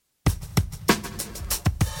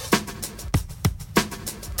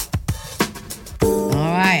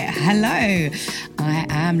Hello, I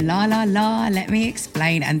am La La La, let me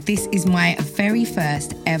explain. And this is my very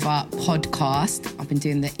first ever podcast. I've been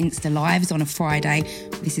doing the Insta Lives on a Friday.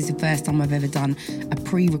 This is the first time I've ever done a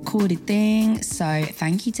pre-recorded thing. So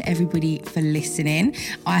thank you to everybody for listening.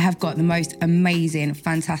 I have got the most amazing,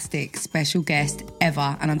 fantastic, special guest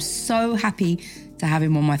ever. And I'm so happy to have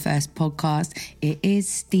him on my first podcast. It is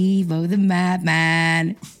Steve-O the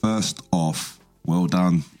Madman. First off, well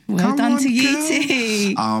done. Well done to you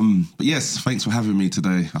too. But yes, thanks for having me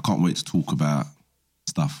today. I can't wait to talk about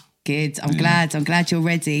stuff. Good. I'm glad you're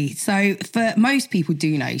ready. So for most people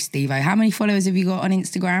do know Steve-O. How many followers have you got on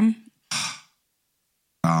Instagram?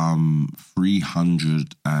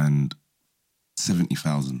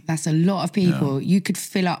 370,000. That's a lot of people. Yeah. You could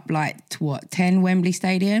fill up 10 Wembley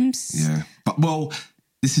stadiums? Yeah. But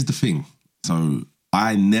this is the thing. So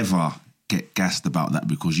I never get gassed about that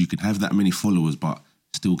because you can have that many followers but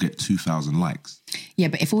still get 2,000 likes. Yeah,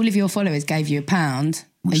 but if all of your followers gave you £1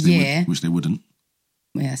 a year... Which they wouldn't.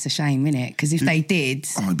 Yeah, it's a shame, isn't it? Because if they did...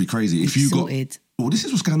 Oh, it'd be crazy. If you sorted. This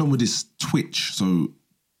is what's going on with this Twitch. So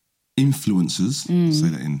influencers, say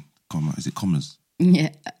that in comma, is it commas? Yeah,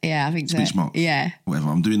 I think so. Speech marks? Yeah. Whatever,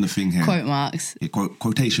 I'm doing the thing here. Quote marks. Yeah,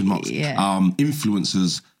 quotation marks. Yeah.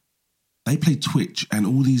 Influencers, they play Twitch and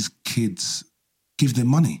all these kids give them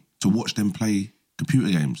money to watch them play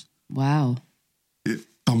computer games. Wow. It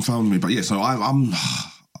dumbfounded me. But yeah, so I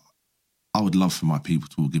would love for my people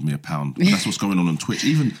to all give me £1. But that's what's going on Twitch.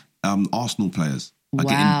 Even Arsenal players are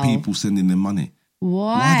getting people sending them money.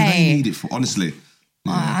 Why do they need it for? Honestly.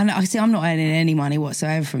 Yeah. I see. I'm not earning any money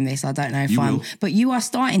whatsoever from this. I don't know if but you are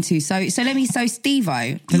starting to. So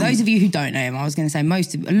Steve-O, for those of you who don't know him, I was going to say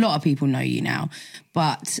a lot of people know you now,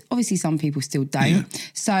 but obviously some people still don't. Yeah.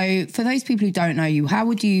 So for those people who don't know you,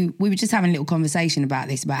 we were just having a little conversation about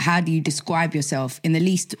this, about how do you describe yourself in the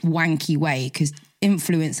least wanky way? Because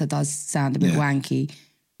influencer does sound a bit wanky.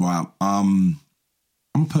 Well, I'm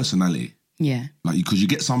a personality. Yeah. Because you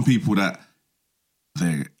get some people that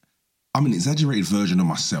I'm an exaggerated version of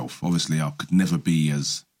myself. Obviously, I could never be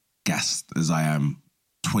as gassed as I am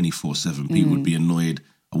 24/7. People would be annoyed.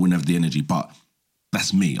 I wouldn't have the energy, but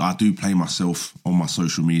that's me. I do play myself on my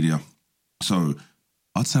social media. So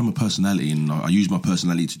I'd say I'm a personality, and I use my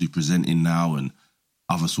personality to do presenting now and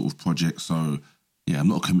other sort of projects. So yeah, I'm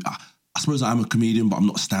not I suppose I am a comedian, but I'm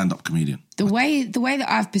not a stand-up comedian. The way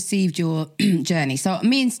that I've perceived your journey. So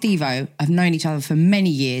me and Steve-O have known each other for many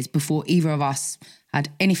years before either of us had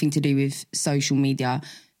anything to do with social media.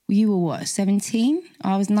 You were 17?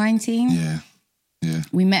 I was 19. Yeah.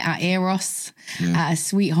 We met at Eros at a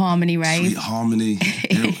Sweet Harmony rave. Sweet Harmony.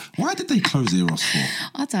 Why did they close Eros for?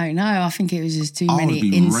 I don't know. I think it was just too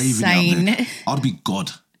many insane. I'd be God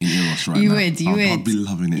in Eros right now. You would. I'd be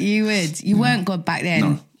loving it. You would. You weren't God back then.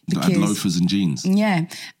 No. I had loafers and jeans. Yeah.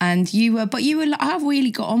 And I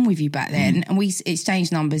really got on with you back then. And we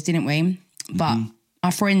exchanged numbers, didn't we? But I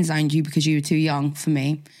friend zoned you because you were too young for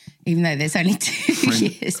me, even though there's only 2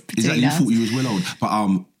 years between us. Is that you thought you was well old?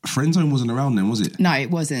 But friend zone wasn't around then, was it? No, it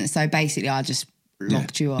wasn't. So basically I just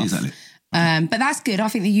locked you off. Exactly. But that's good. I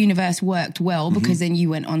think the universe worked well because then you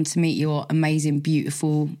went on to meet your amazing,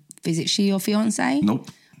 beautiful, is it she your fiance? Nope.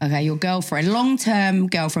 Okay, your girlfriend, long-term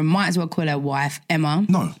girlfriend, might as well call her wife, Emma.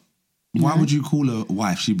 No. Why would you call her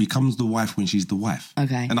wife? She becomes the wife when she's the wife.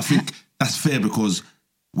 Okay. And I think that's fair because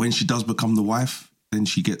when she does become the wife, then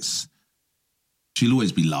she'll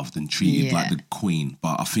always be loved and treated like the queen.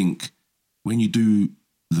 But I think when you do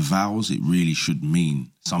the vows, it really should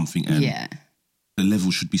mean something. And the level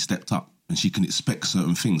should be stepped up and she can expect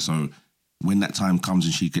certain things. So when that time comes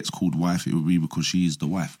and she gets called wife, it will be because she is the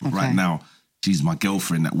wife. But right now, she's my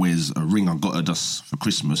girlfriend that wears a ring I got her just for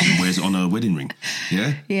Christmas and wears it on her wedding ring.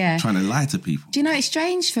 Yeah? Yeah. Trying to lie to people. Do you know, it's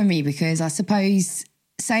strange for me because I suppose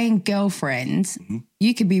saying girlfriend,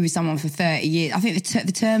 you could be with someone for 30 years. I think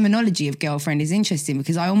the terminology of girlfriend is interesting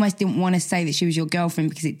because I almost didn't want to say that she was your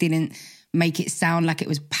girlfriend because it didn't make it sound like it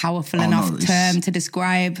was powerful enough term to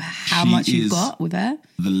describe how much you got with her.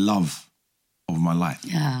 The love of my life.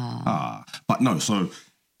 But no, so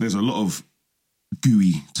there's a lot of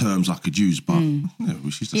gooey terms I could use, but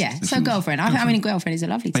she's just... so girlfriend. I mean, girlfriend is a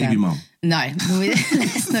lovely term. Baby mum. No,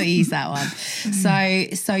 let's not use that one.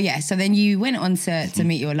 So then you went on to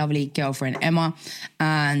meet your lovely girlfriend, Emma,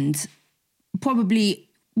 and probably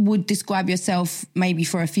would describe yourself maybe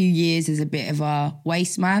for a few years as a bit of a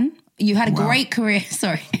waste man. You had a great career.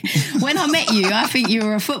 Sorry. When I met you, I think you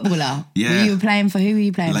were a footballer. Yeah. You were playing for who were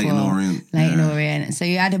you playing Leyton for? Orient. Leyton Orient. So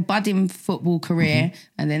you had a budding football career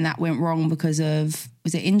and then that went wrong because of,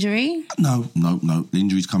 was it injury? No. The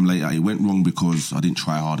injuries come later. It went wrong because I didn't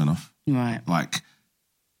try hard enough. Right. Like,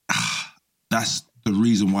 that's the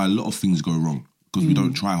reason why a lot of things go wrong, because we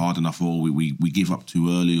don't try hard enough, or we give up too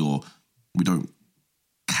early, or we don't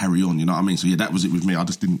carry on, you know what I mean? So yeah, that was it with me. I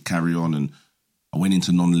just didn't carry on, and I went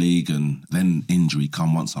into non-league, and then injury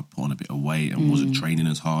come once I put on a bit of weight and wasn't training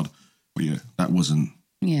as hard. But yeah, that wasn't...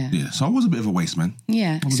 Yeah, so I was a bit of a waste man.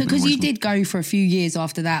 Yeah, so because you did go for a few years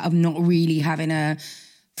after that of not really having a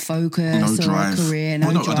focus or a career,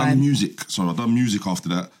 drive. I done music, so I done music after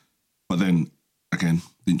that, but then again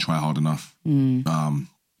didn't try hard enough.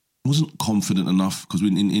 Wasn't confident enough, because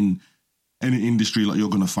in any industry, like, you're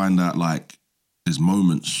gonna find that like there's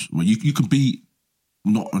moments where you can be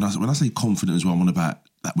not. When I say confident as well, I'm on about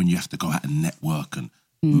that when you have to go out and network and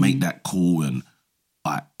make that call, and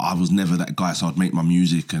I was never that guy, so I'd make my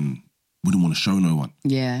music and wouldn't want to show no one.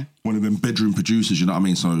 Yeah. One of them bedroom producers, you know what I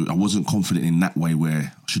mean? So I wasn't confident in that way,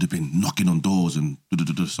 where I should have been knocking on doors and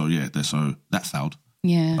so yeah, so that failed.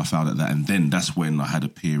 Yeah. I failed at that. And then that's when I had a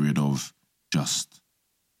period of just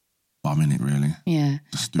bumming it, really. Yeah.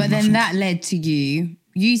 But then that led to you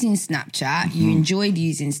using Snapchat. You enjoyed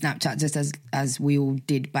using Snapchat just as we all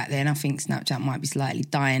did back then. I think Snapchat might be slightly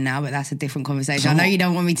dying now, but that's a different conversation. So I know you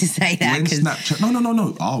don't want me to say that. When Snapchat...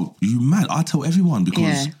 No. Oh, you mad? I tell everyone,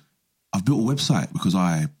 because I've built a website because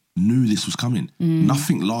I knew this was coming.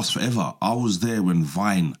 Nothing lasts forever. I was there when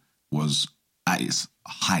Vine was at its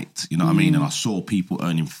height, you know what I mean? And I saw people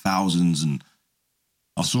earning thousands, and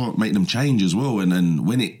I saw it make them change as well. And then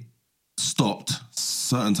when it stopped,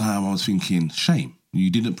 certain time I was thinking, shame. You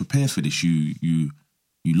didn't prepare for this. You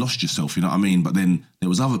lost yourself, you know what I mean? But then there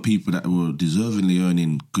was other people that were deservingly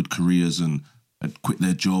earning good careers and had quit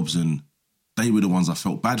their jobs, and they were the ones I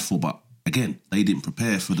felt bad for. But again, they didn't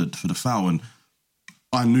prepare for the foul, and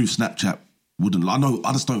I knew Snapchat wouldn't.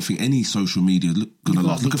 I just don't think any social media gonna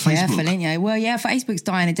last. Look at careful, Facebook. Ain't you? Well, yeah, Facebook's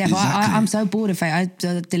dying a death. Exactly. I'm so bored of Facebook.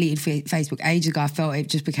 I deleted Facebook ages ago. I felt it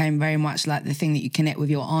just became very much like the thing that you connect with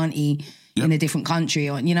your auntie in a different country,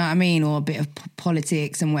 or you know what I mean, or a bit of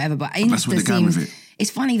politics and whatever. But Insta seems... It's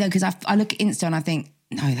funny though, because I look at Insta and I think,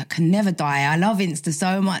 no, that can never die. I love Insta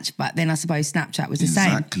so much, but then I suppose Snapchat was the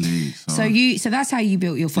same. Exactly. So that's how you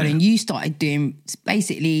built your following. You started doing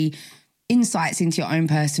basically insights into your own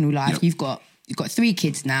personal life. You've got 3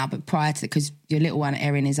 kids now, but prior to, because your little one,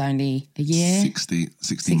 Erin, is only a year?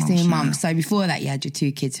 16 months. So before that, you had your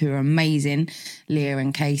 2 kids who are amazing, Leah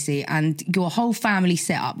and Casey, and your whole family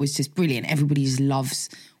setup was just brilliant. Everybody just loves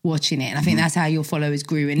watching it. And I think that's how your followers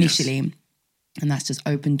grew initially. Yes. And that's just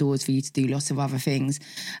opened doors for you to do lots of other things.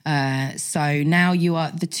 So now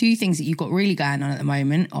the 2 things that you've got really going on at the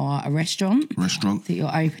moment are a restaurant that you're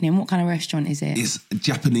opening. What kind of restaurant is it? It's a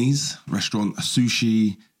Japanese restaurant, a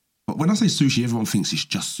sushi. But when I say sushi, everyone thinks it's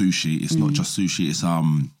just sushi. It's not just sushi. It's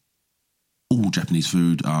all Japanese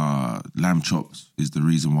food. Lamb chops is the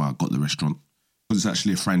reason why I got the restaurant, because it's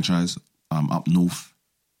actually a franchise up north.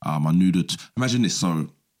 I knew that. Imagine this. So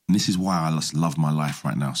this is why I just love my life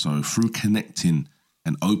right now. So through connecting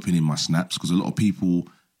and opening my snaps, because a lot of people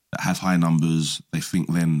that have high numbers, they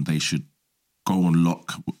think then they should go on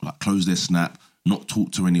lock, like close their snap, not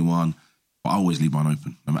talk to anyone. But I always leave mine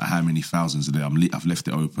open, no matter how many thousands are there. I've left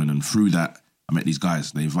it open, and through that, I met these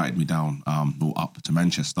guys. They invited me down, or up to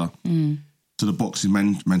Manchester, to the boxing,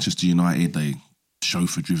 Manchester United. They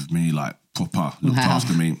chauffeured me, like proper, looked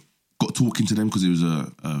after me. Got talking to them because it was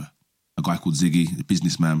a guy called Ziggy, a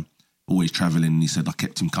businessman, always travelling. And he said I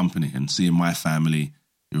kept him company, and seeing my family,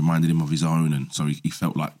 it reminded him of his own, and so he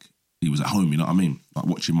felt like he was at home. You know what I mean? Like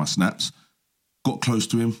watching my snaps. Got close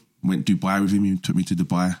to him. Went Dubai with him. He took me to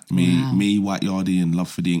Dubai. Me, White Yardie and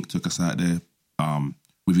Love for the Ink took us out there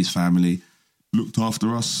with his family. Looked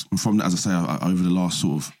after us. And from that, as I say, over the last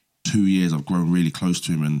sort of 2 years, I've grown really close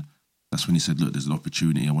to him. And that's when he said, look, there's an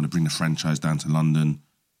opportunity. I want to bring the franchise down to London.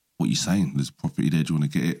 What are you saying? There's property there. Do you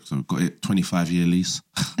want to get it? So I've got it, 25-year lease.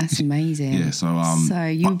 That's amazing. Yeah, so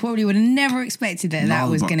you probably would have never expected that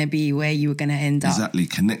was going to be where you were going to end up. Exactly.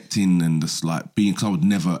 Connecting and just like being, because I would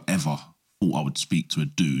never, ever thought I would speak to a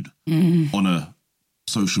dude on a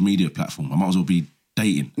social media platform. I might as well be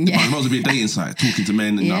dating. I might as well be a dating site, talking to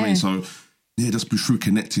men. And you know what I mean? So yeah, just through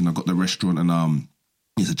connecting, I got the restaurant, and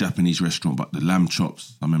it's a Japanese restaurant, but the lamb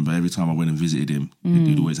chops, I remember every time I went and visited him,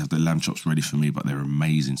 he'd always have the lamb chops ready for me, but they're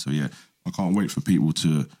amazing. So yeah, I can't wait for people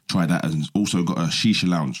to try that. And also got a shisha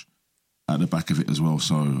lounge at the back of it as well.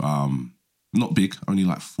 So not big, only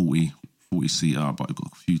like 40 seater, but we've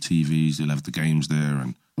got a few TVs. They'll have the games there.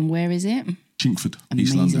 And where is it? Chinkford,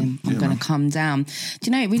 amazing. East London. I'm going to come down. Do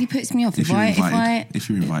you know, it really puts me off if you're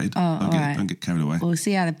invited. Don't get carried away. We'll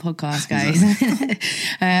see how the podcast goes.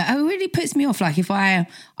 It really puts me off. Like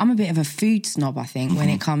I'm a bit of a food snob, I think, when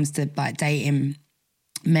it comes to like dating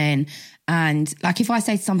men. And like if I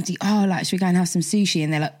say to somebody, oh, like should we go and have some sushi?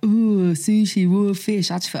 And they're like, oh, sushi, raw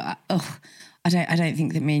fish. I just feel like, oh, I don't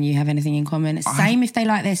think that me and you have anything in common. Same if they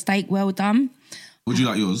like their steak well done. Would you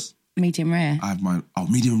like yours? Medium rare. I have mine. Oh,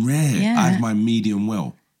 medium rare. Yeah. I have mine medium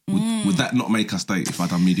well. Would that not make us date if I'd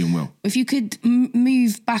done medium well? If you could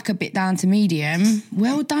move back a bit down to medium,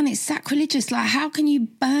 well done. It's sacrilegious. Like, how can you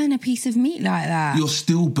burn a piece of meat like that? You're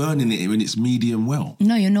still burning it when it's medium well.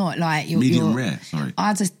 No, you're not. Like medium rare. Sorry.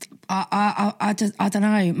 I don't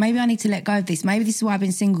know. Maybe I need to let go of this. Maybe this is why I've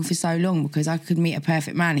been single for so long, because I could meet a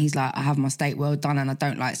perfect man. He's like, I have my steak well done and I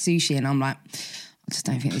don't like sushi, and I'm like, I just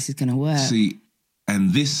don't think this is going to work. See.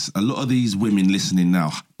 And a lot of these women listening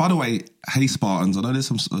now, by the way, hey Spartans, I know there's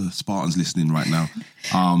some Spartans listening right now.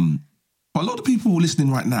 But a lot of people listening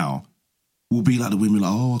right now will be like the women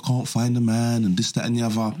like, oh, I can't find a man and this, that and the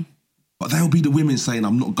other. But they'll be the women saying,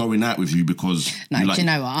 I'm not going out with you because... No, do you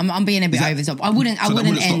know what? I'm being a bit over the top. I wouldn't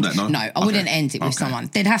end it with someone.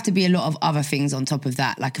 There'd have to be a lot of other things on top of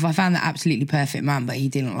that. Like if I found that absolutely perfect man, but he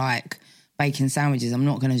didn't like bacon sandwiches, I'm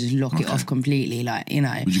not going to just lock it off completely, like, you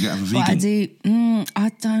know. Would you get a vegan? But I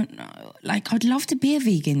don't know. Like, I'd love to be a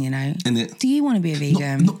vegan, you know. Do you want to be a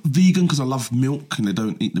vegan? Not vegan because I love milk and they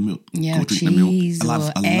don't eat the milk. Yeah, cheese I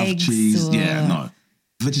love cheese. Yeah, no.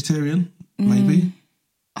 Vegetarian, maybe?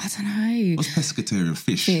 I don't know. What's pescatarian?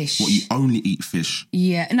 Fish. What, you only eat fish?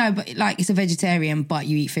 Yeah, no, but like it's a vegetarian, but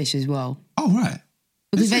you eat fish as well. Oh, right.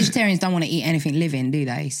 Because vegetarians don't want to eat anything living, do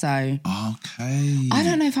they? So okay. I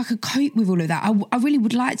don't know if I could cope with all of that. I really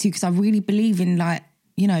would like to, because I really believe in, like,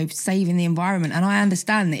 you know, saving the environment. And I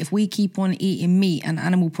understand that if we keep on eating meat and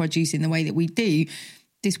animal produce in the way that we do,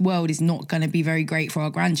 this world is not going to be very great for our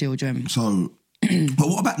grandchildren. So, but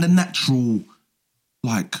what about the natural,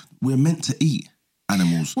 like, we're meant to eat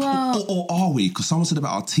animals? Well, or are we? Because someone said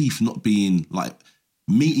about our teeth not being, like,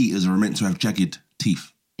 meat eaters are meant to have jagged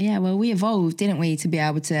teeth. Yeah, well, we evolved, didn't we, to be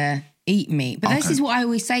able to eat meat. But this is what I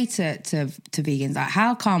always say to vegans. Like,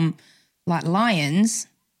 how come, like, lions,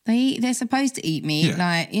 they're supposed to eat meat? Yeah.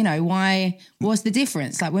 Like, you know, why? What's the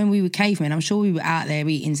difference? Like, when we were cavemen, I'm sure we were out there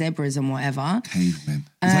eating zebras and whatever. Cavemen.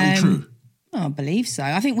 Is that all true? I believe so.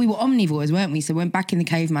 I think we were omnivores, weren't we? So when back in the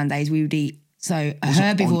caveman days, we would eat... So a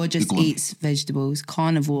herbivore just eats vegetables,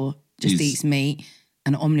 carnivore just eats meat,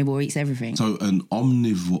 and an omnivore eats everything. So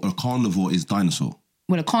a carnivore is dinosaur?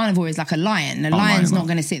 Well, a carnivore is like a lion. The lion's not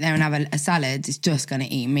going to sit there and have a salad. It's just going to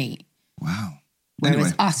eat meat. Wow.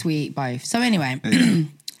 Whereas us, we eat both. So anyway,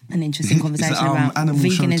 an interesting conversation about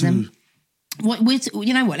veganism.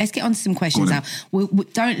 You know what? Let's get on to some questions now.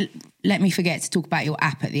 Don't let me forget to talk about your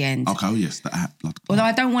app at the end. Okay, oh yes, the app. Although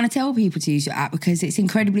I don't want to tell people to use your app because it's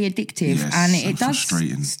incredibly addictive, and it does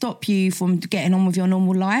stop you from getting on with your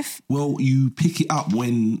normal life. Well, you pick it up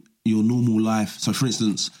when your normal life... So, for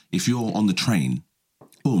instance, if you're on the train...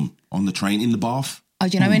 Boom, on the train, in the bath. Oh,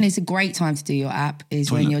 do you know when it's a great time to do your app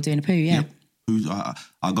is when you're doing a poo, yeah.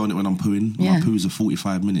 I go on it when I'm pooing. Yeah. My poos are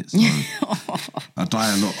 45 minutes. So I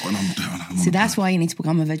die a lot when I'm doing it. So that's why you need to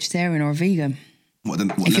become a vegetarian or a vegan.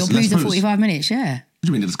 If your poos are 45 minutes, yeah. What do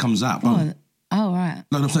you mean? It just comes out, boom. Oh, right.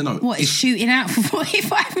 No, I'm saying no. What, it's shooting out for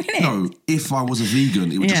 45 minutes? No, if I was a vegan,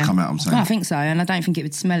 it would just come out, I'm saying. Well, I think so, and I don't think it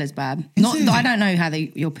would smell as bad. I don't know how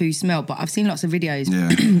your poos smell, but I've seen lots of videos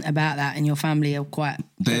about that, and your family are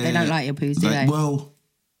they don't like your poos, do they? Well,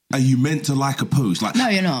 are you meant to like a poos? Like, no,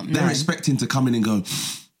 you're not. They're expecting to come in and go,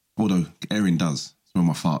 although Erin does smell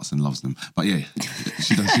my farts and loves them. But yeah,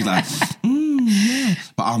 she does. She's like, yeah.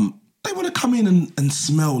 But they want to come in and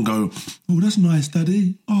smell and go, oh, that's nice,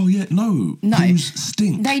 Daddy. Oh, yeah. No. Poos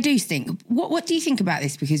stink. They do stink. What do you think about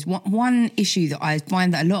this? Because one issue that I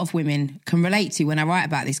find that a lot of women can relate to when I write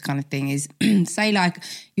about this kind of thing is, say, like,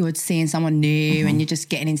 you're seeing someone new and you're just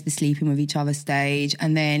getting into the sleeping with each other stage,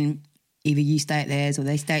 and then either you stay at theirs or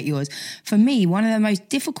they stay at yours. For me, one of the most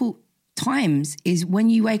difficult times is when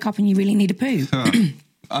you wake up and you really need a poo.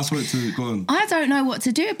 I swear to go on. I don't know what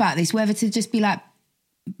to do about this, whether to just be like,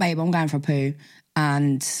 babe, I'm going for a poo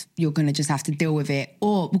and you're going to just have to deal with it.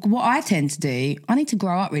 Or what I tend to do, I need to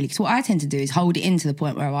grow up really, because what I tend to do is hold it in to the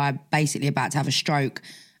point where I'm basically about to have a stroke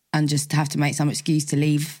and just have to make some excuse to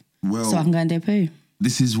leave so I can go and do a poo.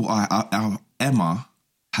 This is what Emma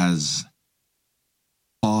has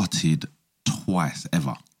farted twice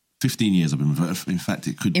ever. 15 years I've been with her. In fact,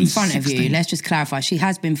 it could be 16. In front of you, let's just clarify. She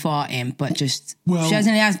has been farting, but just... she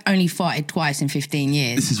has only farted twice in 15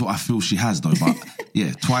 years. This is what I feel she has, though. But,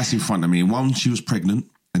 yeah, twice in front of me. One, she was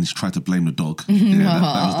pregnant and she tried to blame the dog. Yeah,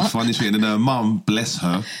 that was the funniest thing. And then her mum, bless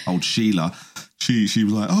her, old Sheila, she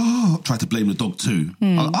was like, tried to blame the dog too.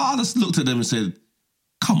 I just looked at them and said,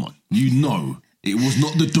 come on, you know It was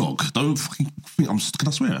not the dog. Don't fucking think I'm... Can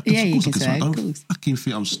I swear? Yeah, you can swear. Don't fucking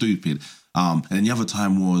think I'm stupid. And then the other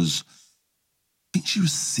time was... I think she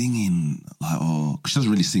was singing, like, she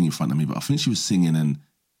doesn't really sing in front of me, but I think she was singing and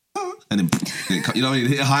then, you know, it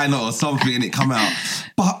hit a high note or something and it come out.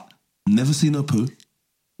 But never seen her poo.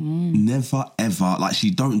 Never, ever. Like, she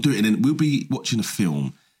don't do it. And then we'll be watching a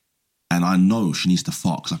film and I know she needs to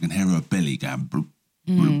fart because I can hear her belly going bloop,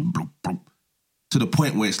 bloop, bloop, bloop, to the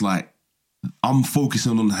point where it's like, I'm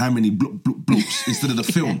focusing on how many bloop, bloop, bloops instead of the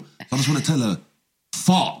film. So I just want to tell her,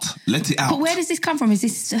 fart, let it out. But where does this come from? Is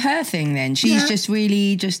this her thing then? She's just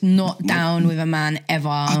really just not down with a man ever.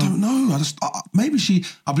 I don't know. Maybe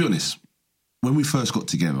I'll be honest, when we first got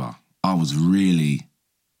together, I was really,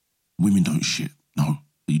 women don't shit. No,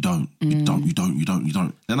 you don't. You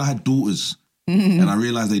don't. Then I had daughters and I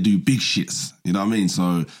realised they do big shits. You know what I mean?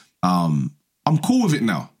 So I'm cool with it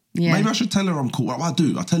now. Yeah. Maybe I should tell her I'm cool. I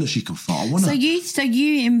do. I tell her she can fart. So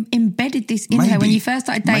you embedded this in her when you first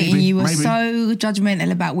started dating. You were so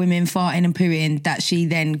judgmental about women farting and pooing that she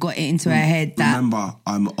then got it into her head that... Remember,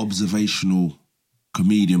 I'm an observational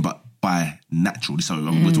comedian, but by natural. So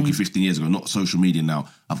we're talking 15 years ago, not social media now.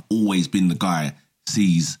 I've always been the guy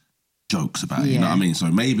sees jokes about it. You know what I mean? So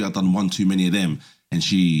maybe I've done one too many of them and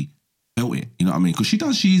she felt it. You know what I mean?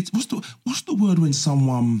 Because what's the word when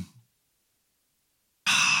someone...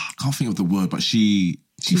 can't think of the word, but she's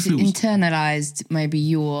feels internalized maybe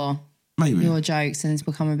your jokes and has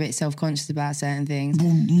become a bit self-conscious about certain things.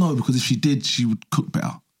 Well, no, because if she did, she would cook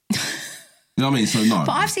better. You know what I mean? So no.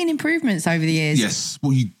 But I've seen improvements over the years. Yes.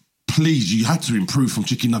 Well, you had to improve from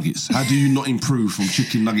chicken nuggets. How do you not improve from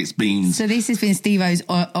chicken nuggets, beans? So this has been Steve-O's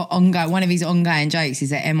one of his ongoing jokes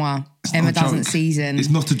is that Emma doesn't season.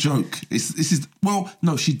 It's not a joke.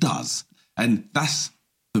 No, she does. And that's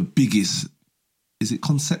the biggest... Is it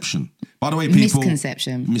conception? By the way, people...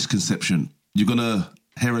 Misconception. You're going to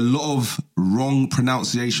hear a lot of wrong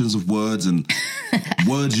pronunciations of words and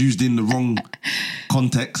words used in the wrong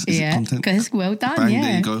context. Is it content? Because well done, Bang,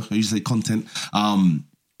 there you go. I usually say content.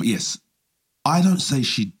 But yes, I don't say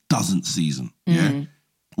she doesn't season, yeah?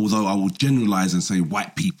 Although I will generalise and say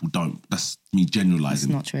white people don't. That's me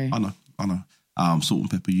generalising. That's not true. I know. Salt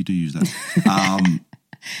and pepper, you do use that.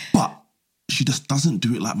 But she just doesn't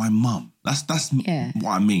do it like my mum. That's what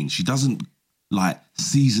I mean. She doesn't like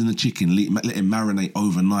season the chicken, let it marinate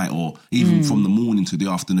overnight or even from the morning to the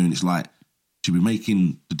afternoon. It's like she'll be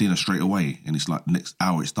making the dinner straight away and it's like the next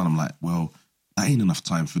hour it's done. I'm like, well, that ain't enough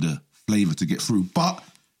time for the flavour to get through. But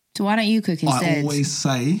so why don't you cook instead? I always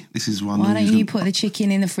say, this is one... Why don't you put the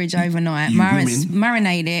chicken in the fridge overnight,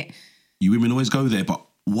 marinate it? You women always go there, but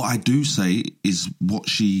what I do say is what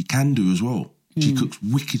she can do as well. She cooks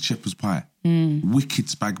wicked shepherd's pie, wicked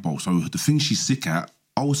spag bowl. So the things she's sick at,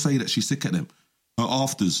 I will say that she's sick at them. Her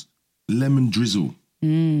afters, lemon drizzle.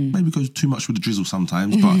 Maybe goes too much with the drizzle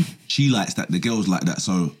sometimes, but she likes that. The girls like that,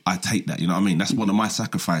 so I take that. You know what I mean? That's one of my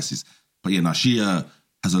sacrifices. But yeah, she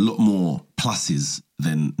has a lot more pluses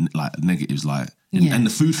than like negatives. And the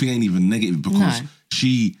food thing ain't even negative because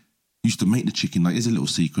she used to make the chicken. Like, here's a little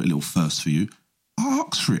secret, a little thirst for you. I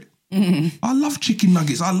asked for it. I love chicken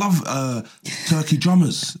nuggets. I love turkey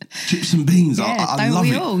drummers, chips and beans. I love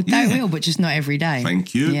it. Don't we all? But just not every day.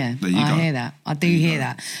 Thank you. Yeah, there you go. I hear that. I do hear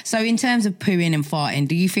that. So in terms of pooing and farting,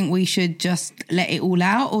 do you think we should just let it all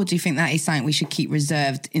out, or do you think that is something we should keep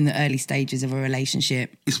reserved in the early stages of a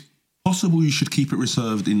relationship? It's possible you should keep it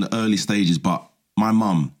reserved in the early stages, but my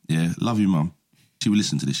mum, love you, mum. She will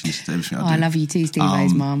listen to this. She listens to everything I do. I love you too,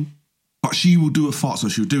 Steve-O's mum. But she will do a fart, so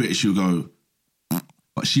she'll do it and she'll go...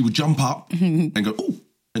 But she would jump up and go, oh,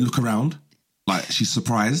 and look around like she's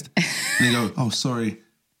surprised. And then go, oh, sorry.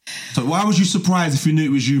 So why was you surprised if you knew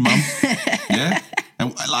it was you, mum? Yeah?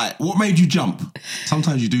 And like, what made you jump?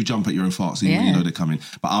 Sometimes you do jump at your own farts, even when you know they're coming.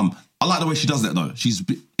 But I like the way she does that, though. She's a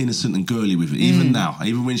bit innocent and girly with it. Even now,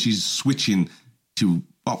 even when she's switching to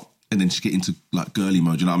up and then she get into like girly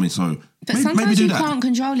mode, you know what I mean? So but sometimes you can't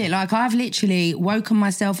control it. Like, I've literally woken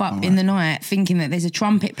myself up in the night thinking that there's a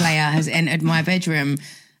trumpet player has entered my bedroom.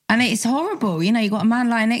 And it's horrible. You know, you got a man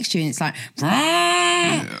lying next to you and it's like,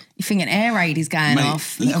 you think an air raid is going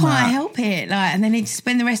off. You can't help it. Like, and then you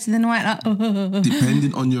spend the rest of the night like,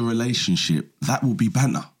 Depending on your relationship, that will be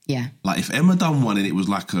banter. Yeah. Like, if Emma done one and it was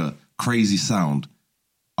like a crazy sound,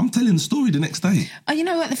 I'm telling the story the next day. Oh, you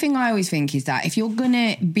know what? The thing I always think is that if you're going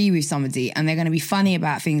to be with somebody and they're going to be funny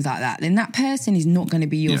about things like that, then that person is not going to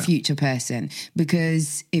be your future person.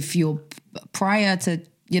 Because if you're prior to,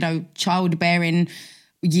 childbearing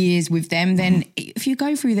years with them, then if you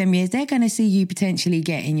go through them years, they're going to see you potentially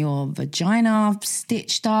getting your vagina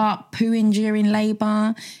stitched up, pooing during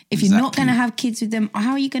labour. If you're not going to have kids with them,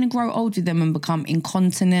 how are you going to grow old with them and become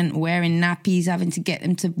incontinent, wearing nappies, having to get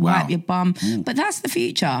them to wipe your bum? But that's the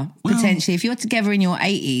future, potentially. If you're together in your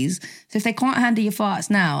 80s, so if they can't handle your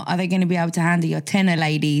farts now, are they going to be able to handle your tenor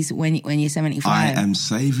ladies when you're 75? I am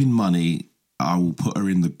saving money. I will put her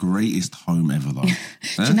in the greatest home ever, though.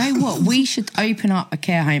 Do you know what? We should open up a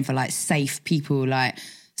care home for like safe people, like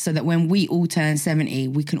so that when we all turn 70,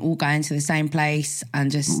 we can all go into the same place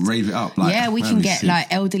and just rave it up. Like, yeah, we can get like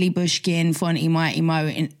elderly Bushkin, Fonty, Mighty Mo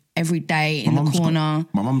in every day in the corner.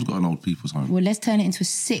 My mum's got an old people's home. Well, let's turn it into a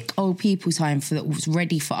sick old people's home that was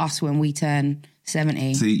ready for us when we turn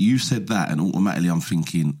 70. See, you said that, and automatically I'm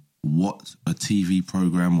thinking, what a TV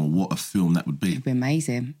program or what a film that would be. It'd be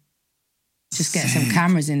amazing. Just get some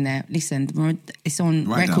cameras in there. Listen, it's on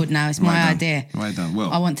record now. It's my idea. Right down.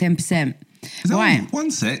 Well, I want 10%. Right.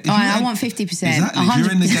 1 sec. I want 50%. Exactly. 100%. If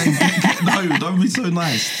you're in the game, no, don't be so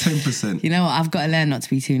nice. 10%. You know what? I've got to learn not to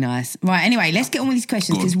be too nice. Right, anyway, let's get on with these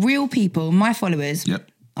questions because real people, my followers,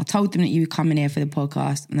 I told them that you were coming here for the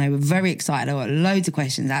podcast and they were very excited. I got loads of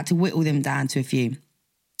questions. I had to whittle them down to a few.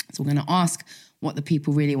 So we're going to ask what the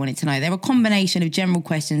people really wanted to know. They're a combination of general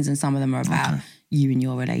questions and some of them are about you and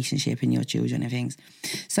your relationship and your children and things.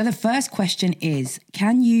 So the first question is,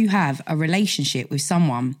 can you have a relationship with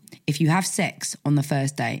someone if you have sex on the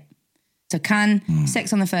first date? So can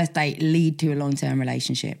sex on the first date lead to a long-term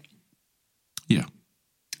relationship? Yeah.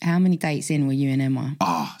 How many dates in were you and Emma?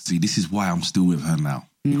 See, this is why I'm still with her now.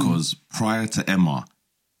 Because prior to Emma,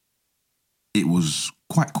 it was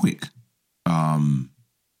quite quick.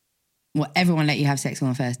 Well, everyone let you have sex on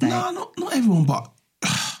the first date? No, not everyone, but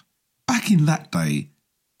back in that day,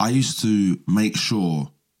 I used to make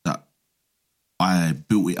sure that I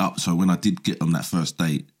built it up. So when I did get on that first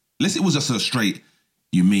date, unless it was just a straight,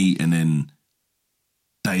 you meet and then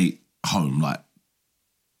date home, like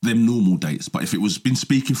them normal dates. But if it was been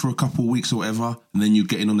speaking for a couple of weeks or whatever, and then you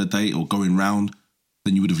getting on a date or going round,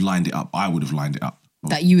 then you would have lined it up. I would have lined it up.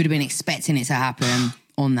 That you would have been expecting it to happen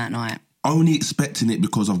on that night. Only expecting it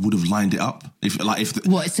because I would have lined it up.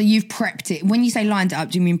 So you've prepped it. When you say lined it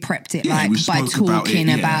up, do you mean prepped it like by talking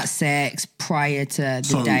about sex prior to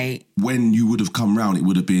the date? When you would have come round, it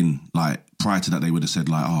would have been like prior to that, they would have said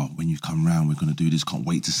like, "Oh, when you come round, we're going to do this. Can't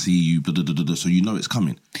wait to see you." Blah, blah, blah, blah, so you know it's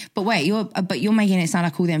coming. But wait, you're making it sound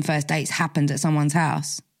like all them first dates happened at someone's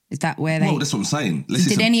house. Is that where they? Well, that's what I'm saying.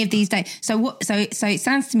 Did any of these dates? So what? So it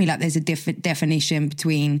sounds to me like there's a different definition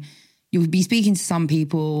between. You'll be speaking to some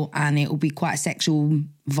people and it will be quite a sexual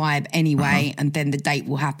vibe anyway, and then the date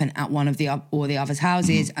will happen at one of the other's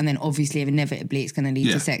houses, and then obviously inevitably it's going to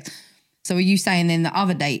lead to sex. So are you saying then the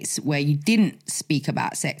other dates where you didn't speak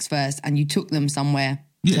about sex first and you took them somewhere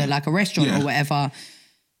to like a restaurant or whatever?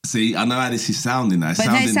 See, I know how this is sounding. It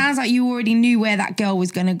sounds like you already knew where that girl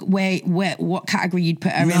was going to, what category you'd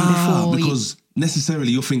put her in before. Because necessarily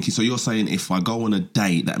you're thinking, so you're saying if I go on a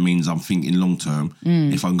date, that means I'm thinking long term.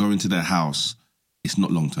 If I'm going to their house, it's not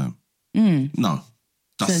long term. No.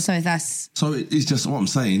 So it's just what I'm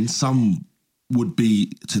saying. Some would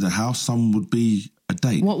be to the house, some would be a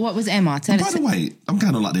date. What was Emma? By the way, I'm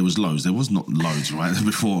kind of like there was loads. There was not loads, right?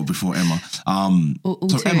 before Emma.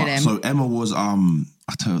 So Emma was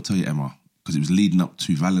I'll tell you Emma, because it was leading up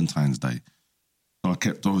to Valentine's Day. So I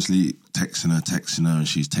kept obviously texting her, and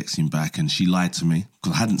she's texting back, and she lied to me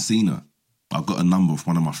because I hadn't seen her. I've got a number of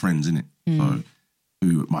one of my friends in it. So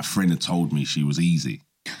who my friend had told me she was easy.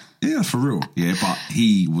 Yeah, for real. Yeah, but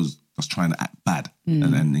he was just trying to act bad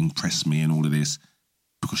and then impress me and all of this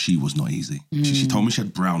because she was not easy. She told me she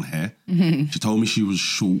had brown hair. She told me she was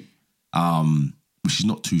short. She's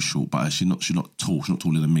not too short, but she's not tall. She's not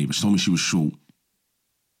taller than me, but she told me she was short.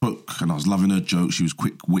 And I was loving her jokes. She was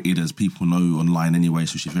quick-witted, as people know online anyway,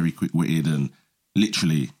 so she's very quick-witted. And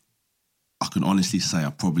literally, I can honestly say I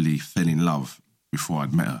probably fell in love before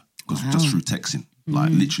I'd met her, because just through texting. Like,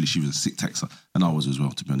 literally, she was a sick texter, and I was as well,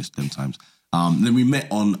 to be honest, them times. Then we met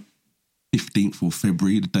on 15th of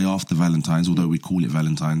February, the day after Valentine's, although we call it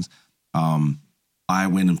Valentine's. I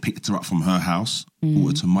went and picked her up from her house, brought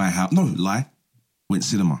her to my house. No, lie. Went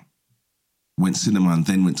cinema and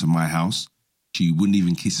then went to my house. She wouldn't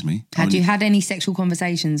even kiss me. Had you had any sexual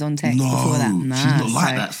conversations on text before that? No, she's not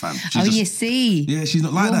like that, fam. You see? Yeah, she's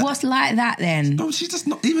not like that. What's like that then? No, she's just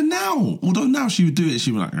not, even now. Although now she would do it,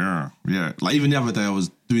 she'd be like, yeah. Like even the other day I was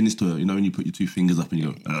doing this to her, you know, when you put your two fingers up and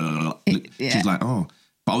you go, She's like, oh.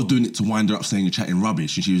 But I was doing it to wind her up saying you're chatting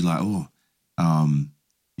rubbish. And she was like,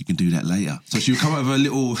 you can do that later. So she would come out with a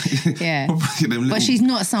little... Yeah. little, but she's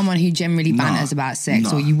not someone who generally banters about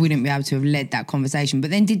sex, no. or you wouldn't be able to have led that conversation. But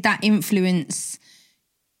then did that influence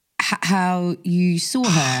how you saw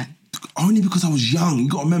her? Only because I was young. You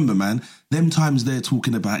got to remember, man, them times they're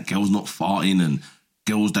talking about girls not farting and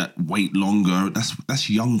girls that wait longer. That's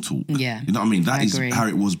young talk. Yeah. You know what I mean? That is agree. how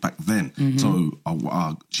it was back then. Mm-hmm.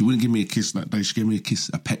 So she wouldn't give me a kiss that day. She gave me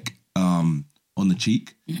a peck on the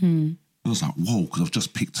cheek. Mm-hmm. I was like, whoa, because I've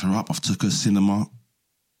just picked her up. I've took her cinema.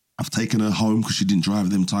 I've taken her home because she didn't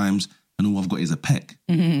drive them times. And all I've got is a peck.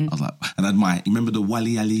 Mm-hmm. I was like, and I had you remember the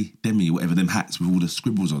Wally Ali Demi, whatever, them hats with all the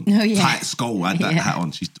scribbles on? Oh, yeah. Tight skull. I had that hat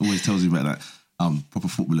on. She always tells me about that. Proper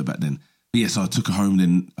footballer back then. But yeah, so I took her home.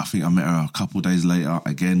 Then I think I met her a couple of days later.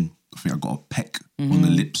 Again, I think I got a peck on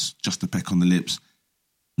the lips, just a peck on the lips.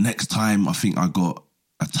 Next time, I think I got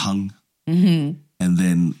a tongue. Mm-hmm. And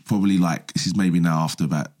then probably this is maybe now after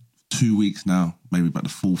about 2 weeks now, maybe about the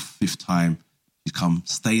 4th, 5th time, she's come,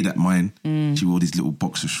 stayed at mine. She wore these little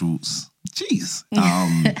boxer shorts. Jeez.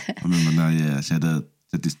 I remember now, yeah, she had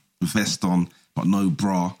this vest on, but no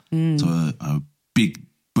bra. So her big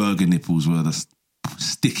burger nipples were just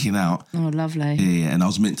sticking out. Oh, lovely. Yeah, and I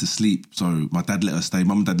was meant to sleep. So my dad let her stay,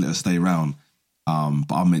 mum and dad let her stay around.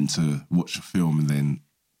 But I'm meant to watch a film and then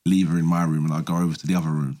leave her in my room and I go over to the other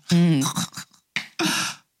room.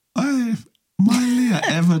 My Leah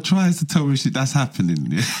ever tries to tell me that's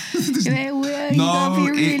happening. Yeah. It will. No,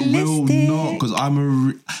 it will not, because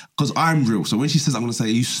I'm real. So when she says I'm going to say, are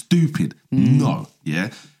you stupid? No,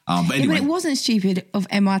 yeah. But anyway. But it wasn't stupid of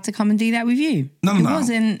Emma to come and do that with you. No. It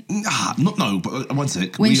wasn't. But one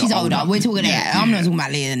sec. When she's older. We're talking about, I'm not talking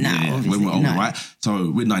about Leah now. Yeah, when we're older, right?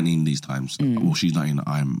 So we're 19 these times. Well, she's 19,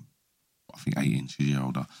 I think 18, she's a year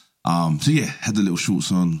older. So yeah, had the little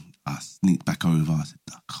shorts on. I sneaked back over. I said,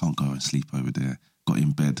 I can't go and sleep over there. Got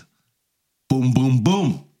in bed. Boom, boom,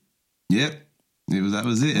 boom. Yep. That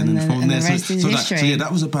was it. And then from there. That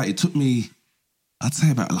was about, it took me, I'd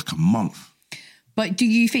say about a month. But do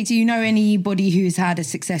you know anybody who's had a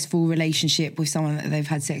successful relationship with someone that they've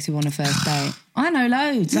had sex with on a first date? I know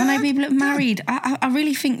loads. I know people that are married. I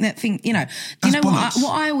really think, you know what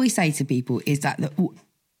I always say to people is that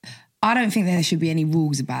I don't think that there should be any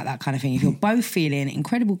rules about that kind of thing. If you're both feeling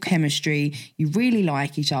incredible chemistry, you really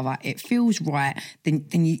like each other, it feels right, then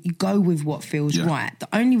you go with what feels right. The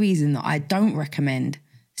only reason that I don't recommend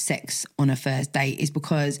sex on a first date is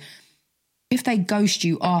because if they ghost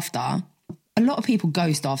you after, a lot of people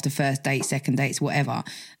ghost after first dates, second dates, whatever.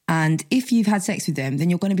 And if you've had sex with them, then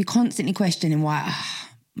you're going to be constantly questioning why...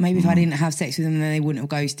 maybe if I didn't have sex with them, then they wouldn't have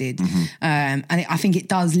ghosted. Mm-hmm. And I think it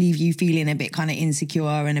does leave you feeling a bit kind of insecure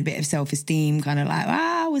and a bit of self-esteem, kind of like,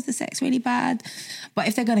 was the sex really bad? But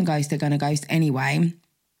if they're going to ghost, they're going to ghost anyway.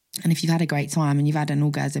 And if you've had a great time and you've had an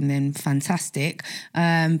orgasm, then fantastic.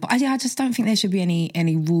 But I just don't think there should be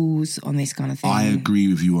any rules on this kind of thing. I agree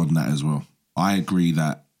with you on that as well. I agree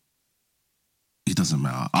that it doesn't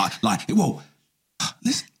matter.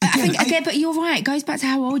 Listen, again, but you're right. It goes back to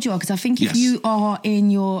how old you are, because I think if you're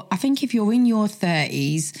in your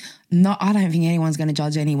 30s, I don't think anyone's going to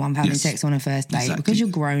judge anyone for having sex on a first date because you're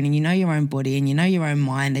grown and you know your own body and you know your own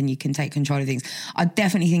mind and you can take control of things. I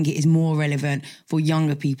definitely think it is more relevant for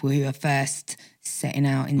younger people who are first setting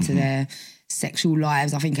out into their sexual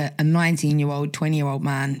lives. I think a 19-year-old, 20-year-old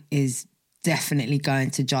man is definitely going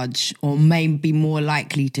to judge, or maybe more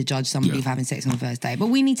likely to judge somebody for having sex on the first date. But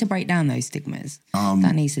we need to break down those stigmas.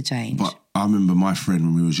 That needs to change. But I remember my friend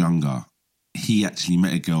when we was younger, he actually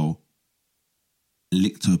met a girl,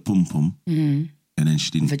 licked her pum-pum, and then she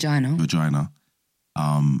didn't... Vagina.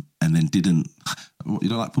 And then didn't... You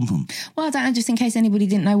don't like pum-pum? Well, I don't know, just in case anybody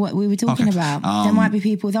didn't know what we were talking about. There might be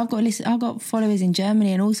people... I've got followers in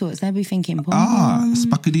Germany and all sorts. They'll be thinking, pum-pum.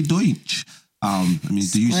 Spackety Deutsch. Do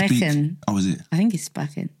you speak? Oh, is it? I think it's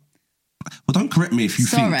Spacken. Well, don't correct me if you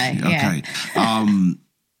think. Okay.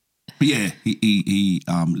 But yeah, he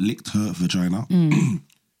licked her vagina,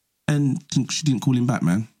 and she didn't call him back,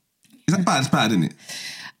 man. Is that bad? It's bad, isn't it?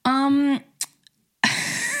 I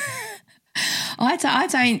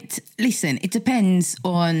don't listen. It depends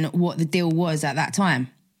on what the deal was at that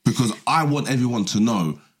time. Because I want everyone to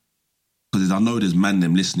know. Because I know there's man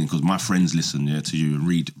them listening, because my friends listen to you and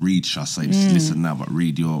read shall I say, listen now, but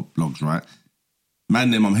read your blogs, right?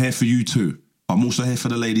 Man them, I'm here for you too. I'm also here for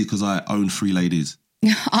the ladies because I own 3 ladies.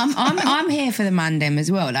 I'm here for the man them as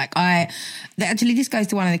well. Actually, this goes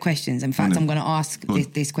to one of the questions. In fact, I'm going to ask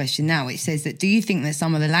this question now. It says that, do you think that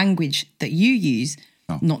some of the language that you use,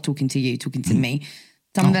 not talking to you, talking to me,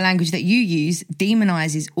 some of the language that you use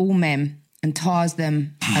demonizes all men and tars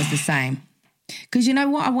them as the same? Because you know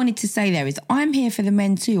what I wanted to say there is I'm here for the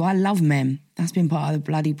men too. I love men. That's been part of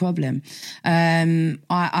the bloody problem.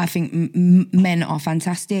 I think men are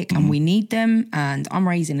fantastic and we need them, and I'm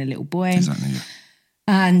raising a little boy. Exactly, yeah.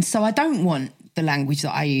 And so I don't want the language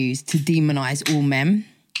that I use to demonise all men.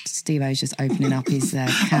 Steve-O's just opening up his can.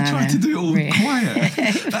 I tried to do it all quiet.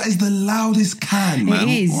 That is the loudest can, man.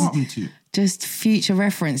 It is. What happened to you? Just future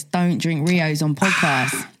reference, don't drink Rios on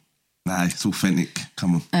podcasts. Nah, it's authentic.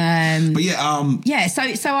 Come on. But yeah, so do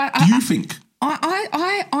you think?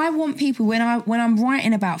 I want people when I'm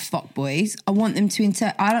writing about fuckboys, I want them to What's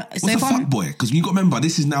a fuckboy? Because you got to remember,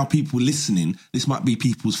 this is now people listening. This might be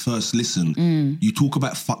people's first listen. You talk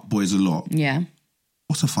about fuckboys a lot. Yeah.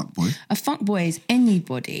 What's a fuckboy? A fuckboy is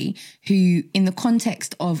anybody who, in the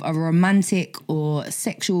context of a romantic or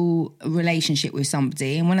sexual relationship with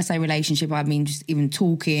somebody, and when I say relationship, I mean just even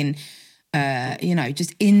talking,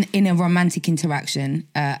 just in a romantic interaction.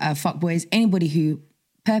 A fuckboy is anybody who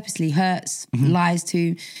purposely hurts, lies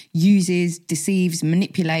to, uses, deceives,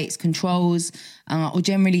 manipulates, controls, or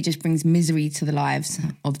generally just brings misery to the lives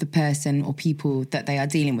of the person or people that they are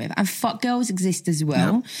dealing with. And fuck girls exist as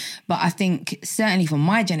well. But I think certainly for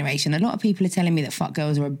my generation, a lot of people are telling me that fuck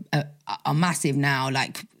girls are massive now,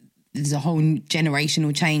 like there's a whole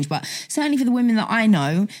generational change. But certainly for the women that I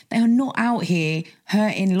know, they are not out here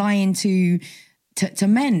hurting, lying to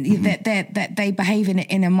men. That they behave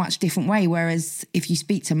in a much different way. Whereas if you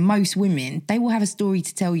speak to most women, they will have a story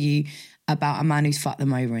to tell you about a man who's fucked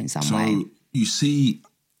them over in some way. So you see,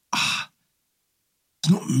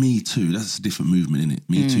 it's not Me Too. That's a different movement, isn't it?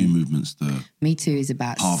 Me Too movement's the Me Too is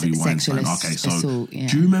about Harvey sexual Weinstein. Okay, so assault. Yeah.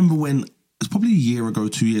 do you remember when it's probably a year ago,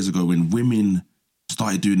 2 years ago, when women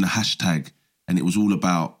started doing the hashtag and it was all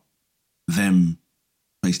about them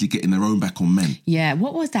basically getting their own back on men. Yeah,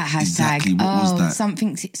 what was that hashtag? Exactly, what was that?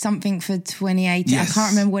 Something for 2018. Yes. I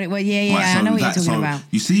can't remember what it was. Yeah, right, so I know what you're talking about.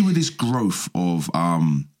 You see with this growth of,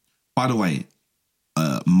 by the way,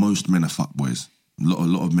 most men are fuckboys. A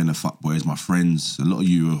lot of men are fuckboys. My friends, a lot of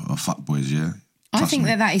you are fuckboys, yeah? I think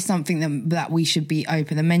that is something that we should be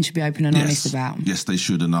open, the men should be open and honest about. Yes, they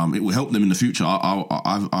should, and it will help them in the future.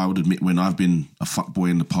 I would admit when I've been a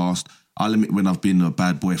fuckboy in the past, I'll admit when I've been a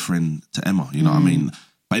bad boyfriend to Emma, you know what I mean?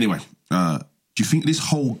 But anyway, do you think this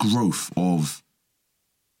whole growth of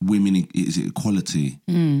women, is it equality,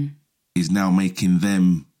 is now making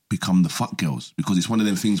them become the fuck girls? Because it's one of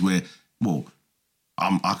them things where, well,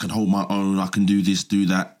 I can hold my own, I can do this, do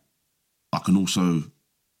that. I can also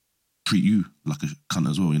treat you like a cunt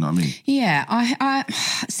as well, you know what I mean? Yeah,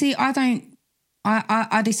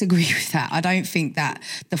 I disagree with that. I don't think that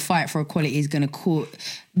the fight for equality is going to cause...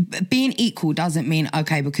 Being equal doesn't mean,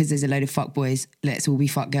 okay, because there's a load of fuckboys, let's all be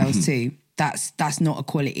fuck girls too. That's not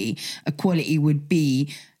equality. Equality would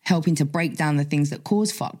be helping to break down the things that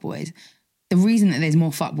cause fuckboys. The reason that there's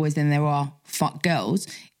more fuckboys than there are fuck girls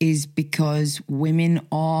is because women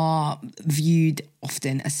are viewed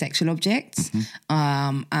often as sexual objects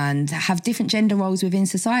and have different gender roles within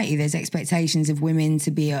society. There's expectations of women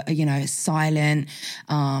to be, silent,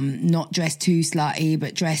 not dressed too slutty,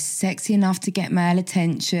 but dressed sexy enough to get male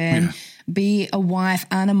attention, be a wife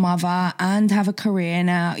and a mother and have a career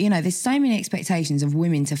now. You know, there's so many expectations of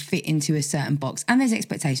women to fit into a certain box, and there's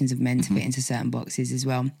expectations of men to fit into certain boxes as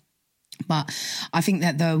well. But I think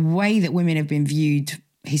that the way that women have been viewed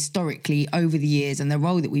historically over the years and the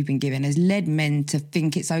role that we've been given has led men to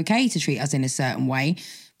think it's okay to treat us in a certain way,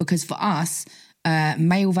 because for us,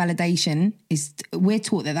 male validation we're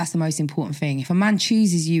taught that that's the most important thing. If a man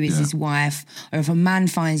chooses you as his wife, or if a man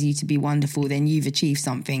finds you to be wonderful, then you've achieved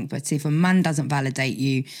something. But if a man doesn't validate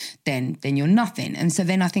you, then you're nothing. And so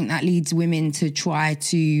then I think that leads women to try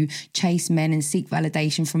to chase men and seek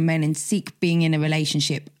validation from men and seek being in a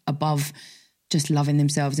relationship above just loving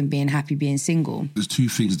themselves and being happy being single. There's two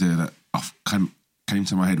things there that came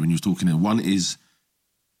to my head when you was talking there.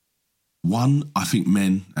 One, I think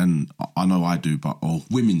men, and I know I do, or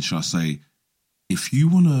women, shall I say, if you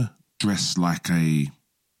want to dress like a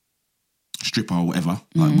stripper or whatever,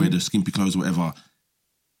 like wear the skimpy clothes or whatever,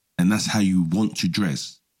 and that's how you want to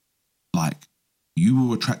dress, like, you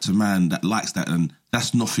will attract a man that likes that, and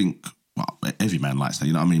that's nothing, well, every man likes that,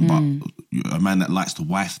 you know what I mean? But a man that likes to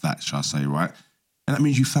wife that, shall I say, right? And that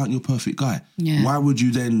means you found your perfect guy. Yeah. Why would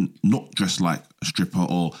you then not dress like a stripper,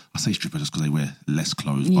 or I say stripper just because they wear less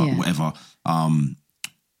clothes, but whatever, and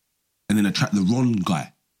then attract the wrong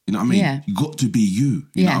guy? You know what I mean? Yeah. You got to be you.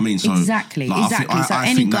 You know what I mean? So, exactly. So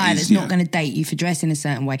any guy that's not going to date you for dressing a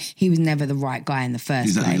certain way, he was never the right guy in the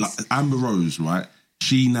first place. Like Amber Rose, right?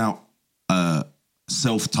 She now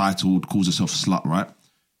self-titled, calls herself slut, right?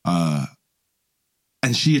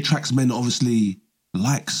 And she attracts men that obviously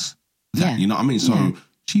likes that. You know what I mean? So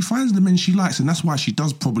she finds the men she likes, and that's why she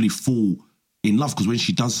does probably fall in love, because when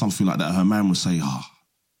she does something like that, her man will say, I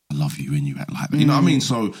love you when you act like that. You know what I mean?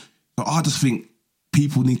 So I just think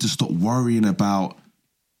people need to stop worrying about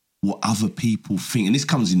what other people think. And this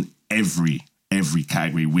comes in every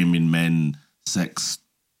category, women, men, sex,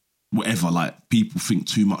 whatever. Like, people think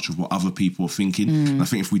too much of what other people are thinking. And I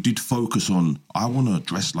think if we did focus on, I want to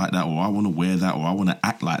dress like that, or I want to wear that, or I want to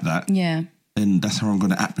act like that, then that's how I'm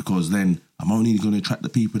going to act, because then I'm only going to attract the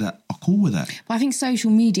people that are cool with that. But I think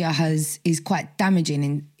social media is quite damaging.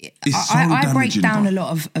 And I break down a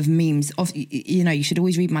lot of memes. You should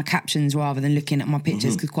always read my captions rather than looking at my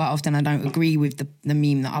pictures, because quite often I don't agree with the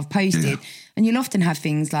meme that I've posted. Yeah. And you'll often have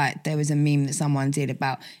things like, there was a meme that someone did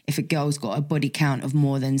about, if a girl's got a body count of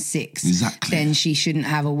more than 6, then she shouldn't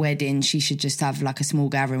have a wedding. She should just have like a small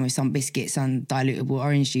gathering with some biscuits and dilutable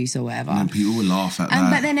orange juice or whatever. And people will laugh at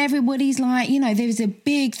that. But then everybody's like, there's a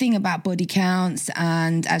big thing about body counts.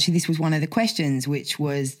 And actually this was one of the questions, which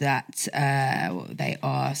was that they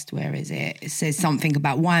asked, where is it? It says something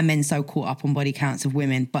about why are men so caught up on body counts of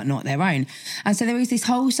women but not their own. And so there is this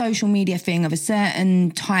whole social media thing of a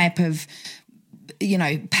certain type of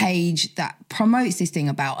page that promotes this thing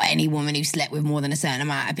about any woman who slept with more than a certain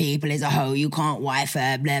amount of people is a hoe, you can't wife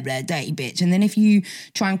her, blah, blah, dirty bitch. And then if you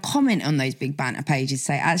try and comment on those big banter pages,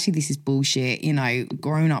 say, actually, this is bullshit,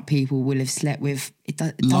 grown-up people will have slept with, it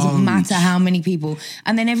doesn't matter how many people.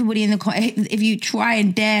 And then everybody if you try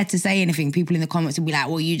and dare to say anything, people in the comments will be like,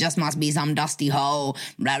 well, you just must be some dusty hoe,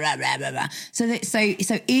 blah, blah, blah, blah, blah. So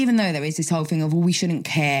even though there is this whole thing of, well, we shouldn't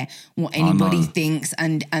care what anybody thinks,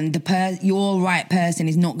 and your right person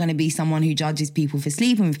is not going to be someone who judges people for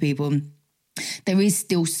sleeping with people, there is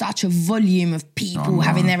still such a volume of people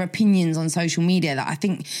having their opinions on social media that I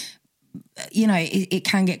think, it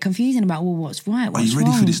can get confusing about, well, what's right, what's wrong. Are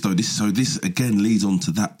you ready for this, though? This again leads on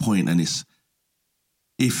to that point, and it's,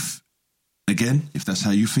 if that's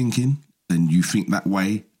how you're thinking, then you think that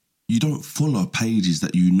way. You don't follow pages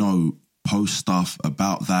that post stuff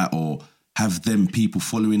about that or have them people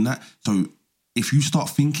following that. So if you start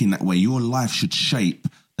thinking that way, your life should shape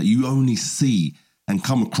that you only see and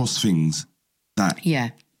come across things that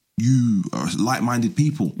you are like-minded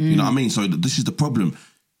people. You know what I mean? So this is the problem.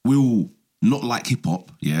 We'll not like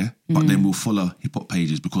hip-hop, but then we'll follow hip-hop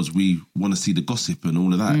pages because we want to see the gossip and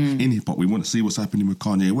all of that. In hip-hop, we want to see what's happening with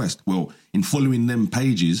Kanye West. Well, in following them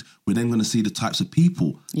pages, we're then going to see the types of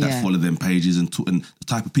people that follow them pages and the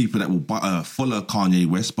type of people that will follow Kanye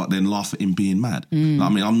West but then laugh at him being mad. I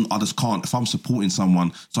mean, I just can't, if I'm supporting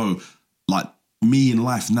someone, so like me in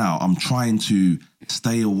life now, I'm trying to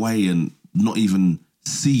stay away and not even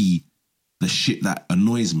see the shit that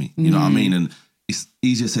annoys me. You know what I mean? And it's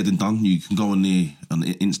easier said than done. You can go on the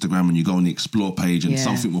Instagram and you go on the explore page and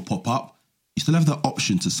something will pop up. You still have the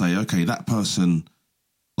option to say, okay, that person,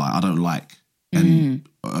 like, I don't like, and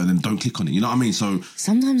then don't click on it. You know what I mean? So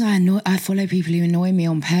sometimes I follow people who annoy me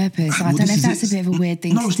on purpose. I don't know if that's a bit of a weird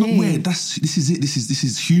thing to do. No, it's not weird. This is it. This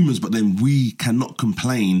is humans, but then we cannot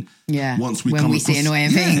complain. Once we see annoying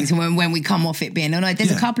things, when we come off it being annoyed.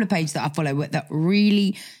 There's a couple of pages that I follow that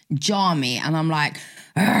really jar me, and I'm like,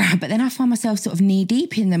 but then I find myself sort of knee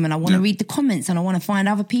deep in them, and I want to read the comments, and I want to find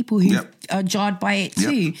other people who are jarred by it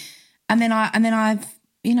too. And then I've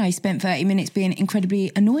spent 30 minutes being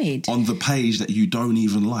incredibly annoyed on the page that you don't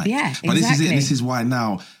even like. Yeah, but exactly. This is why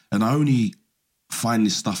now, and I only find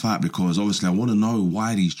this stuff out because obviously I want to know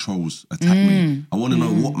why these trolls attack me. I want to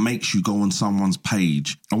know what makes you go on someone's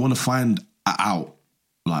page. I want to find out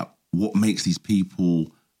like what makes these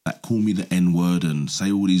people that call me the N-word and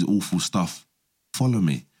say all these awful stuff follow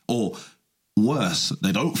me. Or worse,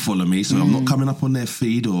 they don't follow me, so I'm not coming up on their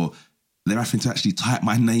feed, or they're having to actually type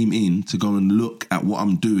my name in to go and look at what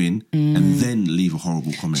I'm doing and then leave a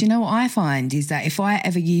horrible comment. Do you know what I find is that if I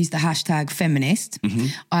ever use the hashtag feminist,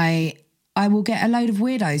 I will get a load of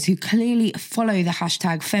weirdos who clearly follow the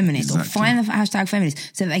hashtag feminist or find the hashtag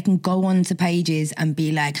feminist so that they can go on to pages and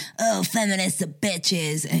be like, oh, feminists are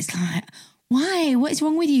bitches. And it's like, why? What is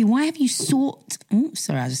wrong with you? Why have you sought... Oh,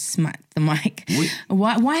 sorry, I just smacked the mic.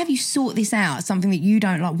 Why have you sought this out? Something that you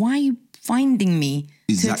don't like. Why are you finding me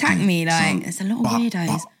to attack me? Like, it's a lot of weirdos.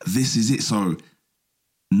 But this is it. So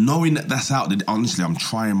knowing that that's out there, honestly, I'm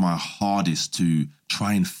trying my hardest to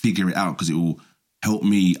try and figure it out because it will help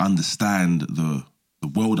me understand the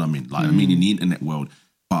world I'm in. Like, I mean, in the internet world.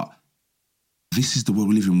 But this is the world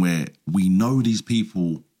we live in where we know these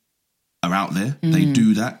people are out there. They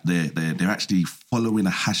do that. They're actually following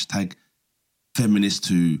a hashtag feminist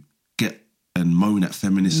to get and moan at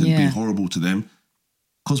feminists and be horrible to them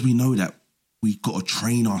because we know that we got to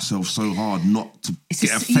train ourselves so hard not to get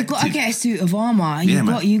affected. You've got to get a suit of armour.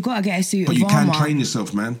 Yeah, You've got to get a suit but of armour. But you can train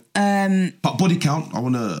yourself, man. But body count, I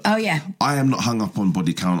want to... Oh, yeah. I am not hung up on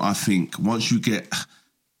body count. I think once you get...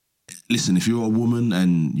 Listen, if you're a woman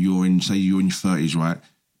and you're in your 30s, right,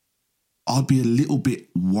 I'd be a little bit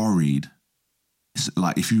worried. It's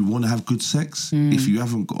like if you want to have good sex, if you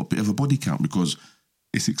haven't got a bit of a body count, because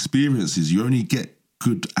it's experiences. You only get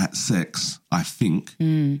good at sex, I think,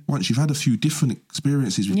 once you've had a few different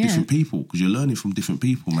experiences with different people, because you're learning from different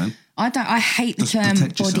people, man. I hate the term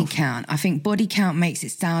body count. I think body count makes it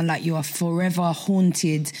sound like you are forever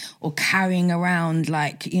haunted or carrying around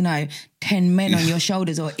 10 men on your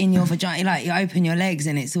shoulders or in your vagina. Like you open your legs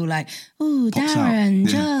and it's all like, oh, Darren,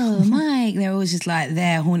 Joe, Mike. They're always just like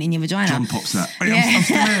there haunting your vagina. John pops out. Hey, I'm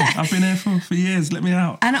still here. I've been here for years. Let me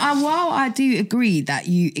out. And while I do agree that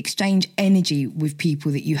you exchange energy with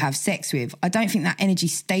people that you have sex with, I don't think that energy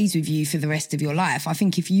stays with you for the rest of your life. I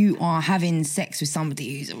think if you are having sex with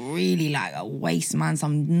somebody who's really like a waste man,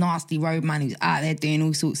 some nasty road man who's out there doing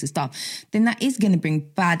all sorts of stuff, then that is going to bring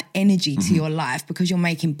bad energy to your life because you're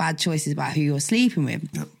making bad choices about who you're sleeping with.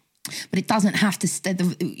 Yep. But it doesn't have to stay.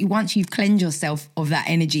 Once you've cleansed yourself of that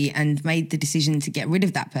energy and made the decision to get rid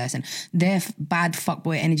of that person, their bad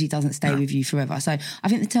fuckboy energy doesn't stay with you forever. So I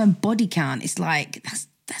think the term body count, it's like that's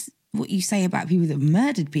what you say about people that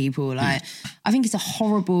murdered people. Like, I think it's a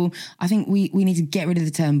horrible. I think we need to get rid of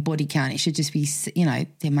the term body count. It should just be,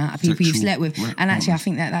 the amount of people you've slept with. And actually, I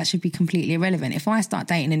think that should be completely irrelevant. If I start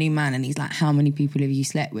dating a new man and he's like, "How many people have you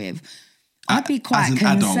slept with?" I'd be quite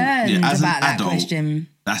concerned about that question.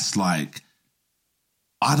 That's like,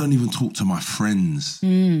 I don't even talk to my friends.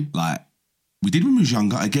 Like, we did when we was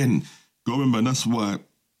younger. Again, gotta remember, and that's why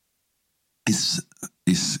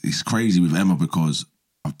it's crazy with Emma, because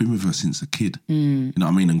I've been with her since a kid. You know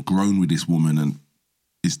what I mean? And grown with this woman, and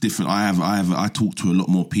it's different. I talk to a lot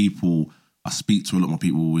more people. I speak to a lot more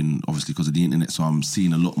people obviously because of the internet. So I'm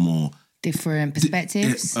seeing a lot more different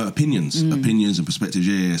perspectives, opinions and perspectives.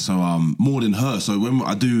 Yeah. So more than her. So when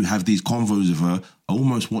I do have these convos with her, I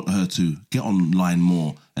almost want her to get online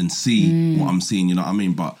more and see what I'm seeing. You know what I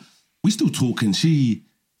mean? But we still talk, and she,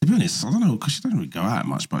 to be honest, I don't know, because she doesn't really go out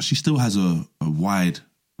much, but she still has a wide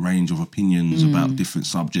range of opinions about different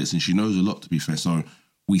subjects, and she knows a lot, to be fair. So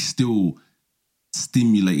we still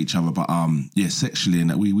stimulate each other, but sexually,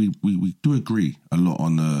 and that we do agree a lot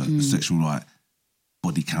on the sexual, like,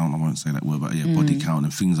 body count. I won't say that word, but body count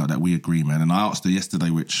and things like that. We agree, man. And I asked her yesterday,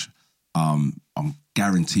 which I'm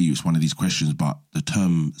guarantee you it's one of these questions, but the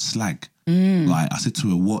term slag. Like, I said to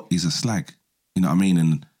her, what is a slag? You know what I mean?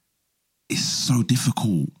 And it's so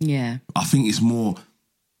difficult. Yeah. I think it's more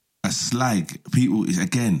a slag. People,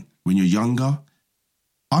 again, when you're younger,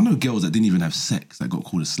 I know girls that didn't even have sex that got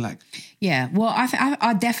called a slag. Yeah, well,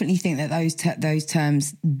 I definitely think that those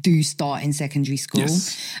terms do start in secondary school.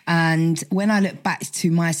 Yes. And when I look back to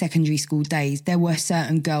my secondary school days, there were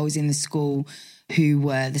certain girls in the school who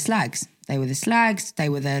were the slags. They were the slags. They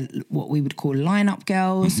were what we would call line-up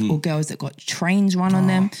girls, or girls that got trains run on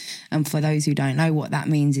them. And for those who don't know what that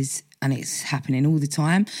means, and it's happening all the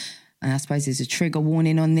time, and I suppose there's a trigger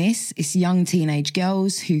warning on this, it's young teenage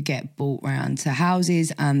girls who get brought round to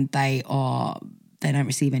houses, and they don't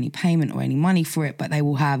receive any payment or any money for it, but they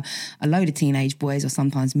will have a load of teenage boys or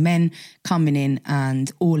sometimes men coming in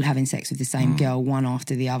and all having sex with the same girl, one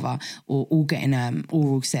after the other, or all getting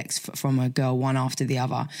oral sex from a girl, one after the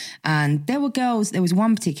other. And there was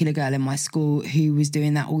one particular girl in my school who was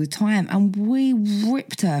doing that all the time, and we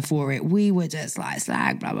ripped her for it. We were just like,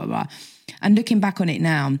 slag, blah, blah, blah. And looking back on it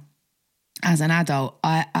now, as an adult,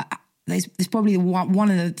 there's probably one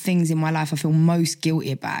of the things in my life I feel most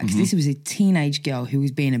guilty about, because this was a teenage girl who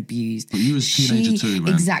was being abused. But you was a teenager too,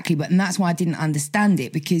 man. Exactly, and that's why I didn't understand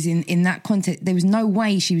it, because in that context, there was no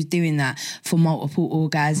way she was doing that for multiple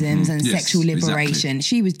orgasms and sexual liberation. Exactly.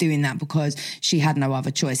 She was doing that because she had no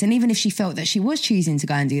other choice. And even if she felt that she was choosing to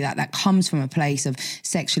go and do that, that comes from a place of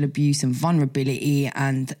sexual abuse and vulnerability,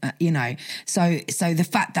 and so the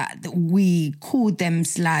fact that we called them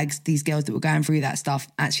slags, these girls that were going through that stuff,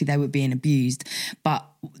 actually they were being abused. But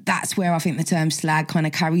that's where I think the term slag kind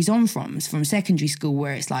of carries on from secondary school,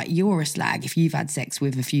 where it's like, you're a slag if you've had sex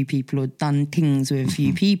with a few people or done things with a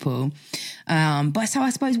few people. But so I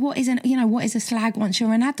suppose what is a slag once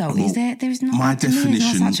you're an adult? Well, there's not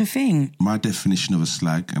such a thing. My definition of a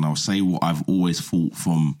slag, and I'll say what I've always thought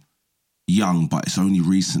from young, but it's only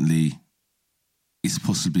recently, it's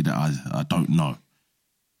possibly that I don't know.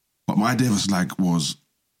 But my idea of a slag was,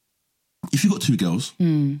 if you've got two girls,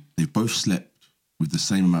 they've both slept with the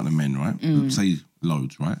same amount of men, right? Say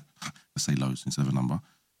loads, right? Let's say loads instead of a number.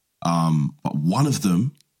 But one of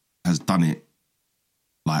them has done it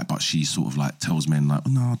like, but she sort of like tells men like,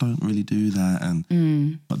 no, I don't really do that,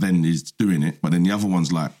 and but then he's doing it. But then the other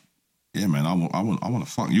one's like, yeah, man, I want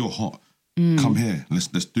to fuck. You're hot. Come here, let's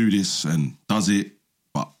do this, and does it,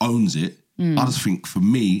 but owns it. I just think for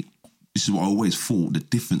me, this is what I always thought. The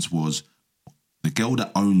difference was the girl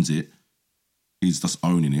that owns it is just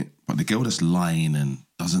owning it, but the girl that's lying and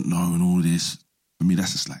doesn't know and all this, for me,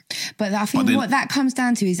 that's a slag. But I think what that comes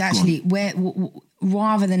down to is actually where,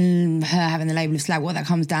 rather than her having the label of slag, what that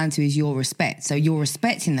comes down to is your respect. So you're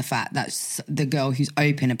respecting the fact that the girl who's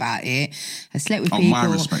open about it has slept with people. My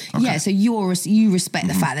respect. Okay. Yeah, so you respect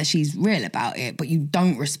the fact that she's real about it, but you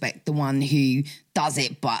don't respect the one who does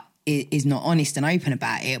it but is not honest and open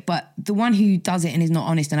about it. But the one who does it and is not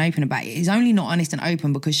honest and open about it is only not honest and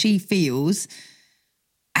open because she feels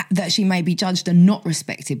that she may be judged and not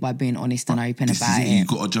respected by being honest and open about it. You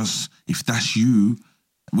got to just, if that's you,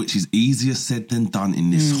 which is easier said than done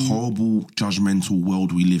in this horrible, judgmental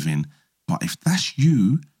world we live in, but if that's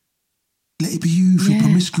you, let it be you. Feel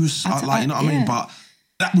promiscuous, you know what I mean? But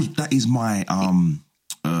that is my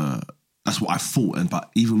that's what I thought.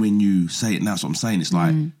 But even when you say it now, that's what I'm saying. It's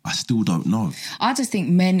like, I still don't know. I just think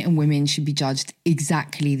men and women should be judged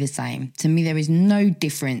exactly the same. To me, there is no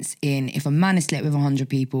difference in if a man has slept with 100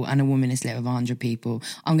 people and a woman has slept with 100 people.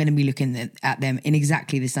 I'm going to be looking at them in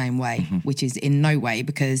exactly the same way, which is in no way,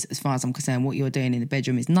 because as far as I'm concerned, what you're doing in the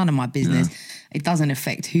bedroom is none of my business. Yeah. It doesn't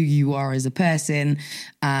affect who you are as a person.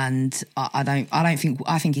 And I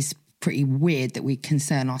think it's pretty weird that we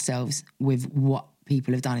concern ourselves with what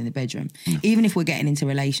people have done in the bedroom. Even if we're getting into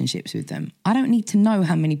relationships with them, I don't need to know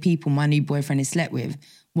how many people my new boyfriend has slept with.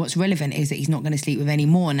 What's relevant is that he's not going to sleep with any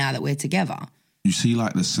more now that we're together. You see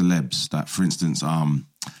like the celebs that, for instance, I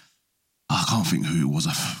can't think who it was.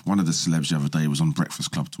 One of the celebs the other day was on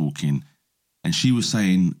Breakfast Club talking, and she was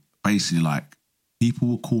saying basically like, people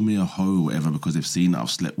will call me a hoe or whatever because they've seen that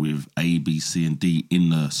I've slept with A, B, C and D in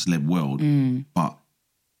the celeb world. But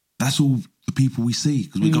that's all the people we see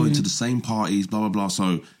because we go into the same parties, blah, blah, blah.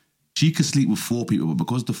 So she could sleep with 4 people, but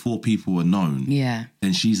because the 4 people are known,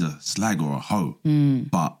 then she's a slag or a hoe.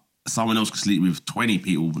 But someone else could sleep with 20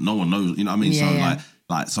 people, but no one knows, you know what I mean? Yeah,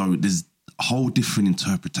 So so there's whole different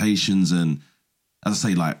interpretations. And as I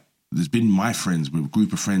say, like, there's been my friends with a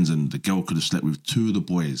group of friends and the girl could have slept with 2 of the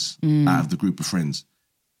boys out of the group of friends.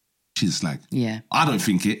 She's a slag. Yeah. I don't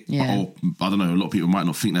think it. Yeah. Or I don't know, a lot of people might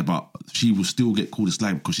not think that, but she will still get called a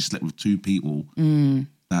slag because she slept with 2 people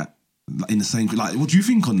that in the same, like, what do you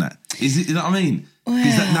think on that? Is it, you know what I mean?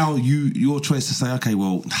 Is that now your choice to say, okay,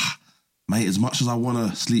 well, mate, as much as I want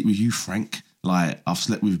to sleep with you, Frank, like, I've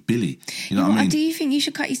slept with Billy. You know what I mean? Do you think you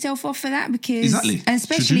should cut yourself off for that? Because, exactly. And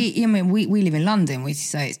especially, I mean, we live in London,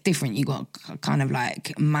 so it's different. You've got kind of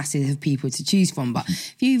like masses of people to choose from. But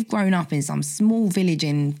if you've grown up in some small village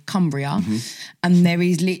in Cumbria and there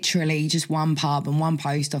is literally just one pub and one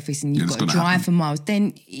post office and you've got to drive for miles,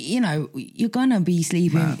 then, you know, you're going to be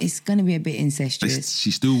sleeping. Man. It's going to be a bit incestuous.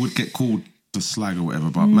 She still would get called the slag or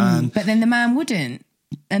whatever, but man. But then the man wouldn't.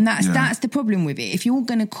 And that's the problem with it. If you're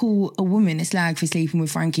going to call a woman a slag for sleeping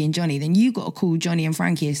with Frankie and Johnny, then you got to call Johnny and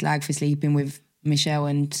Frankie a slag for sleeping with Michelle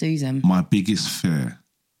and Susan. My biggest fear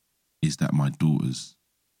is that my daughters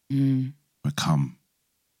become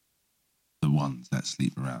the ones that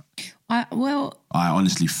sleep around. I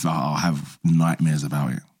honestly I'll have nightmares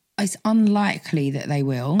about it. It's unlikely that they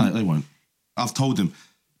will. They won't. I've told them.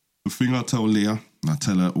 The thing I tell Leah, and I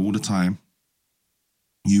tell her all the time,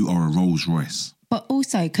 you are a Rolls Royce. But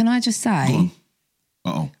also, can I just say,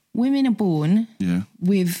 women are born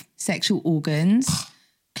with sexual organs,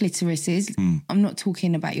 clitorises. I'm not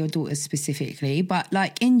talking about your daughters specifically, but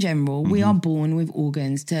like in general, we are born with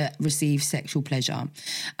organs to receive sexual pleasure.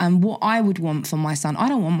 And what I would want for my son, I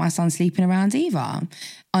don't want my son sleeping around either,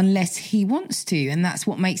 unless he wants to, and that's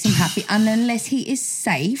what makes him happy, and unless he is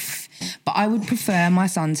safe. But I would prefer my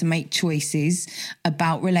son to make choices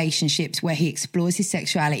about relationships where he explores his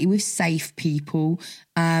sexuality with safe people.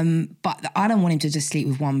 But I don't want him to just sleep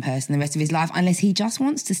with one person the rest of his life, unless he just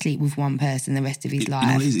wants to sleep with one person the rest of his life.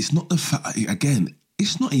 You know, it's not the fact, again,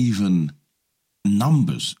 it's not even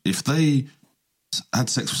numbers. If they had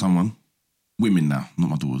sex with someone, women now, not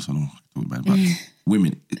my daughters, I don't talk about it, but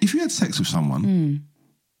women, if you had sex with someone,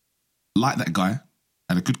 like that guy,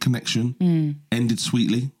 had a good connection, ended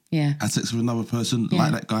sweetly, had sex with another person,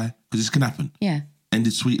 like that guy, because this can happen.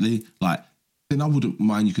 Ended sweetly, like, then I wouldn't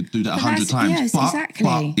mind you could do that 100 times. Yes,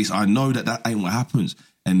 exactly. But I know that ain't what happens.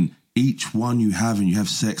 And each one you have and you have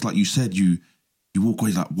sex, like you said, you you walk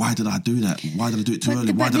away like, why did I do that? Why did I do it too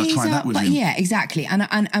early? Why did I try that with him? Yeah, exactly.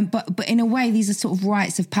 But in a way, these are sort of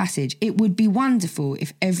rites of passage. It would be wonderful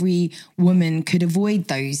if every woman could avoid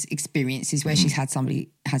those experiences where she's had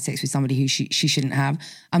sex with somebody who she shouldn't have.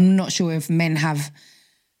 I'm not sure if men have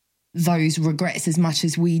those regrets as much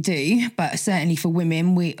as we do, but certainly for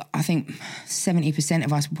women, I think 70%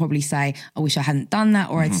 of us will probably say, I wish I hadn't done that,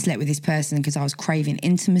 or I'd slept with this person because I was craving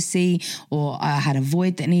intimacy, or I had a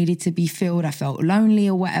void that needed to be filled, I felt lonely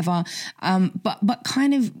or whatever. But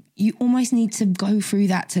kind of, you almost need to go through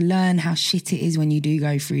that to learn how shit it is when you do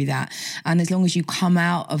go through that. And as long as you come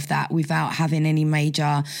out of that without having any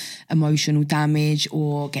major emotional damage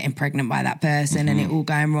or getting pregnant by that person and it all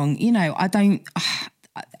going wrong,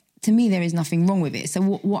 to me, there is nothing wrong with it. So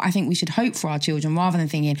what I think we should hope for our children, rather than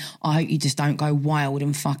thinking, I hope you just don't go wild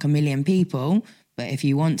and fuck a million people, but if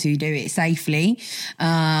you want to, do it safely.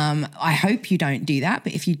 I hope you don't do that.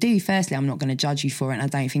 But if you do, firstly, I'm not going to judge you for it, and I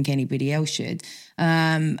don't think anybody else should.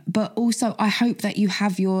 But also, I hope that you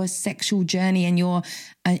have your sexual journey and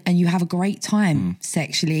you have a great time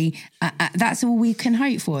sexually. That's all we can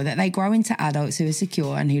hope for, that they grow into adults who are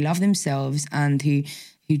secure and who love themselves and who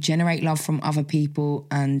generate love from other people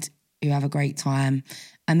and who have a great time.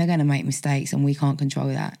 And they're going to make mistakes and we can't control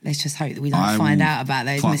that. Let's just hope that we don't find out about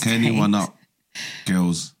those mistakes. Fuck anyone up,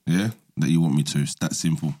 girls, that you want me to. It's that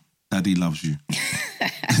simple. Daddy loves you.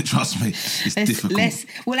 Trust me, it's difficult.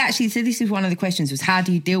 Well, actually, so this is one of the questions, was how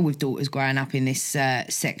do you deal with daughters growing up in this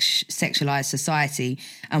sexualised society,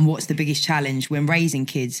 and what's the biggest challenge when raising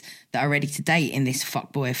kids that are ready to date in this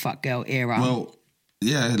fuck boy, fuck girl era? Well,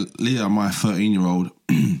 yeah, Leah, my 13-year-old,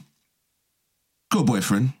 got a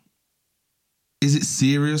boyfriend. Is it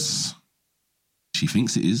serious? She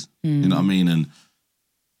thinks it is. You know what I mean? And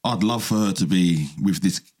I'd love for her to be with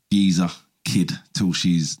this geezer kid till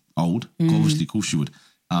she's old. Obviously, of course she would.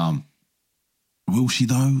 Will she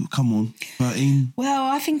though? Come on, 13.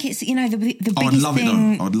 Well, I think it's, the biggest I'd love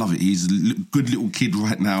thing. it though. I'd love it. He's a good little kid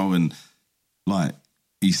right now, and like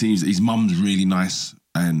he seems his mum's really nice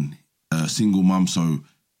and a single mum, so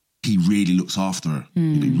he really looks after her.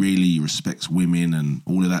 He really respects women and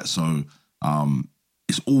all of that. So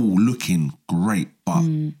it's all looking great, but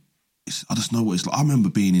I just know what it's like. I remember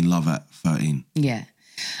being in love at 13. Yeah.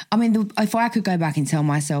 I mean, if I could go back and tell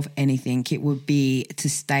myself anything, it would be to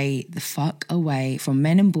stay the fuck away from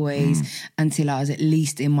men and boys until I was at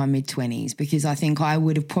least in my mid-20s, because I think I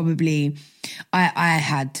would have probably,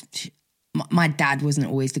 my dad wasn't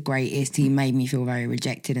always the greatest. He made me feel very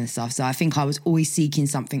rejected and stuff. So I think I was always seeking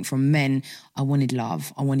something from men. I wanted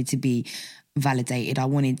love. I wanted to be validated. I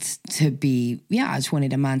wanted to be, I just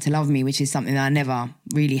wanted a man to love me, which is something that I never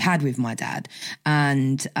really had with my dad.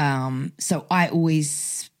 And so I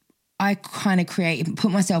kind of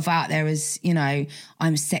put myself out there as,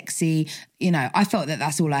 I'm sexy. I felt that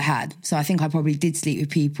that's all I had. So I think I probably did sleep with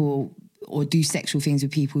people or do sexual things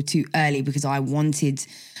with people too early because I wanted,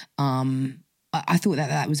 I thought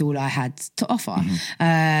that was all I had to offer.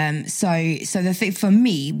 So the thing for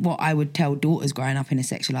me, what I would tell daughters growing up in a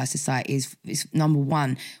sexualized society is number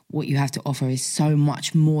one, what you have to offer is so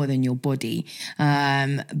much more than your body.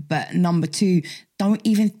 But number two, don't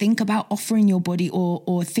even think about offering your body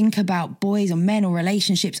or think about boys or men or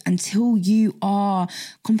relationships until you are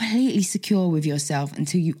completely secure with yourself,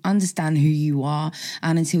 until you understand who you are,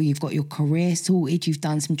 and until you've got your career sorted, you've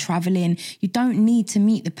done some traveling. You don't need to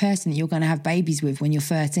meet the person that you're going to have babies with when you're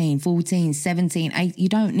 13, 14, 17, 18. You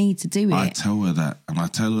don't need to do it. I tell her that, and I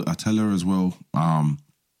tell her as well,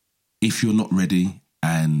 if you're not ready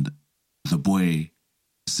and the boy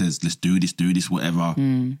says, let's do this, whatever,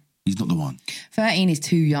 he's not the one. 13 is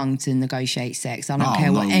too young to negotiate sex. I don't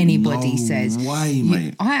care what anybody says. Why,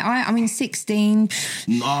 mate? I mean, 16,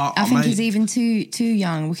 I think is even too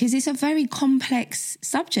young, because it's a very complex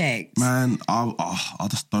subject. Man, I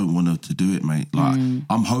just don't want her to do it, mate. Like,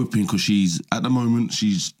 I'm hoping, because at the moment,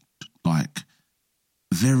 she's like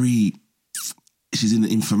she's in the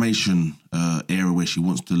information era where she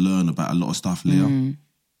wants to learn about a lot of stuff, Leah.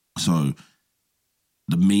 So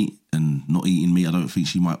the meat and not eating meat, I don't think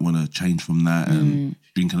she might want to change from that. And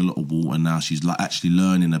she's drinking a lot of water now. She's like actually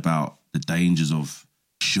learning about the dangers of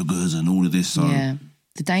sugars and all of this. So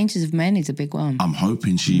the dangers of men is a big one. I'm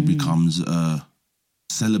hoping she becomes a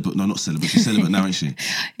celibate. No, not celibate. She's celibate now, isn't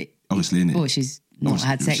she? Obviously, isn't it? Well, she's not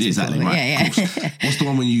had sex exactly before. Right. Yeah. What's the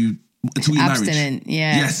one when you until you're abstinent? Marriage?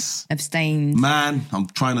 Yes. Abstain. Man, I'm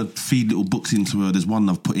trying to feed little books into her. There's one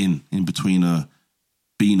I've put in between her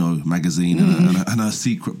Beano magazine and her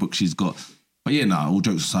secret book she's got. But all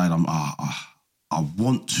jokes aside, I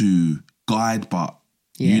want to guide, but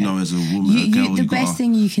You know, as a woman, a girl, the best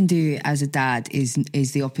thing you can do as a dad is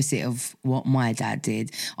the opposite of what my dad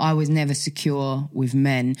did. I was never secure with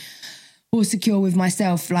men or secure with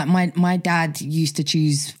myself. Like my dad used to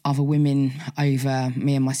choose other women over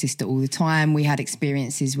me and my sister all the time. We had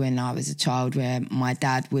experiences when I was a child where my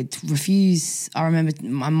dad would refuse. I remember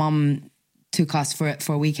my mum took us for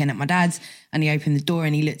a weekend at my dad's, and he opened the door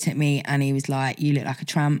and he looked at me and he was like, "You look like a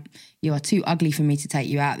tramp. You are too ugly for me to take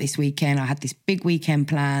you out this weekend. I had this big weekend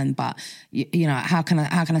plan, but you know, how can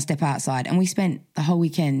I step outside?" And we spent the whole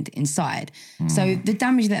weekend inside. So the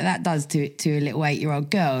damage that does to a little 8-year-old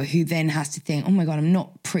girl who then has to think, "Oh my God, I'm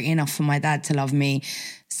not pretty enough for my dad to love me.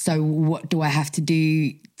 So what do I have to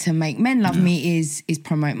do to make men love me is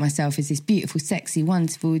promote myself as this beautiful, sexy,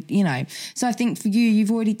 wonderful, you know." So I think for you, you've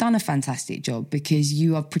already done a fantastic job because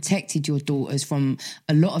you have protected your daughters from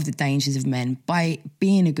a lot of the dangers of men by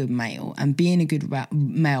being a good male and being a good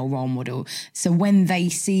male role model. So when they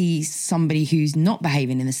see somebody who's not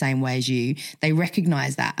behaving in the same way as you, they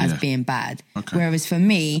recognise that as being bad. Okay. Whereas for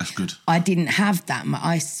me, I didn't have that.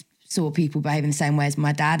 I saw people behaving the same way as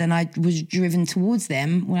my dad and I was driven towards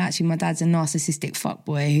them. Well, actually, my dad's a narcissistic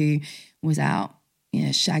fuckboy who was out, you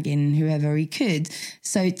know, shagging whoever he could.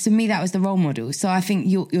 So to me, that was the role model. So I think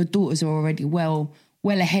your daughters are already well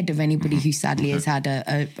ahead of anybody who sadly has had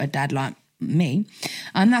a dad like me.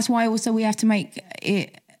 And that's why also we have to make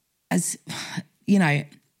it as, you know,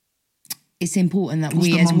 it's important that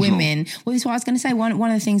we as women, well, this is what I was going to say. One of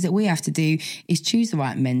the things that we have to do is choose the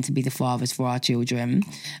right men to be the fathers for our children.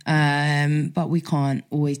 But we can't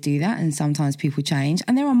always do that. And sometimes people change.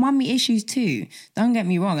 And there are mummy issues too. Don't get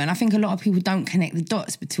me wrong. And I think a lot of people don't connect the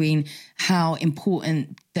dots between how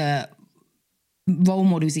important the role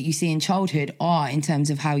models that you see in childhood are in terms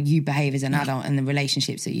of how you behave as an adult and the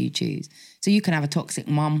relationships that you choose. So you can have a toxic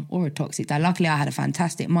mum or a toxic dad. Luckily, I had a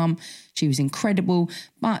fantastic mum. She was incredible,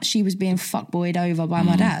 but she was being fuckboyed over by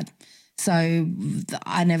my dad. So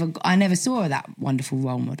I never saw that wonderful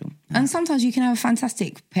role model. And sometimes you can have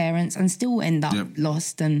fantastic parents and still end up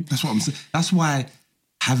lost. And that's what I'm saying. That's why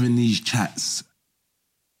having these chats,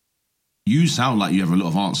 you sound like you have a lot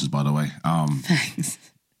of answers, by the way. Thanks.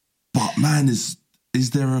 But man, is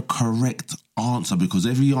there a correct answer? Because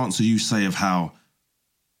every answer you say of how,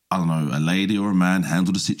 I don't know, a lady or a man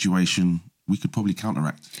handled a situation, we could probably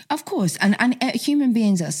counteract. Of course. And human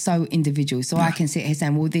beings are so individual. So I can sit here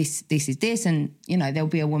saying, well, this is this. And, you know, there'll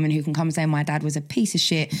be a woman who can come and say, my dad was a piece of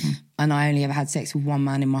shit and I only ever had sex with one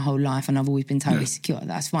man in my whole life and I've always been totally secure.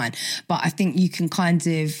 That's fine. But I think you can kind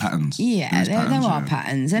of... Patterns. Yeah, there are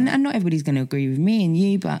patterns. And not everybody's going to agree with me and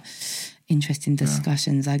you, but... Interesting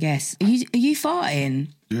discussions, I guess. Are you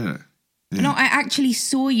farting? Yeah. No, I actually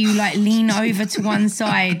saw you like lean over to one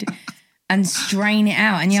side and strain it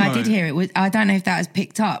out. And I did hear it. I don't know if that was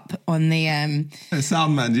picked up on the...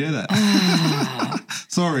 sound man, that.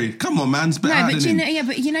 Sorry. Come on, man.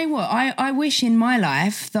 But you know what? I wish in my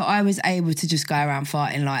life that I was able to just go around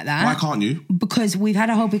farting like that. Why can't you? Because we've had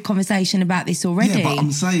a whole big conversation about this already. Yeah, but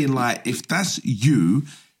I'm saying, like, if that's you...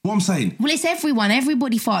 What I'm saying... Well, it's everyone.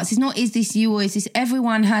 Everybody farts. It's not, is this you or is this...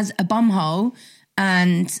 Everyone has a bumhole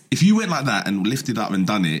and... If you went like that and lifted up and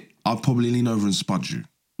done it, I'd probably lean over and spud you.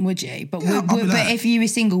 Would you? But if you were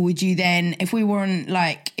single, would you then... If we weren't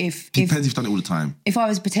like... Depends if you've done it all the time. If I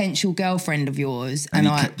was a potential girlfriend of yours and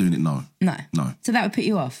you kept doing it, no. No. So that would put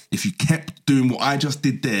you off? If you kept doing what I just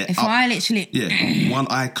did there... If I literally... Yeah. One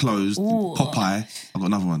eye closed, pop eye. I've got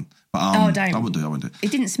another one. But don't. I would do it. It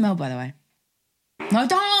didn't smell, by the way. No,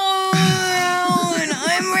 don't!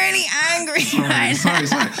 I'm really angry. Sorry.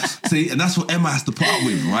 See, and that's what Emma has to put up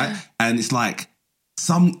with, right? And it's like,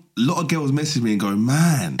 a lot of girls message me and go,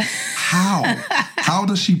 man, how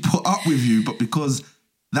does she put up with you? But because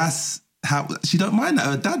that's how, she don't mind that.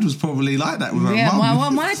 Her dad was probably like that with her mum.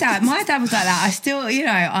 Well, my dad was like that. I still, you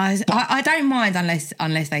know, I don't mind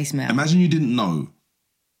unless they smell. Imagine you didn't know.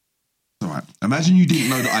 All right. Imagine you didn't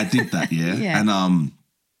know that I did that, yeah? And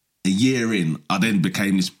a year in, I then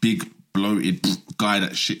became this big, bloated guy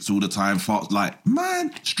that shits all the time, farts. Like,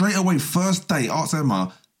 man, straight away, first day, ask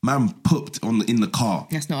Emma, man pooped in the car.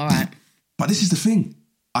 That's not all right. But this is the thing.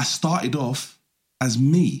 I started off as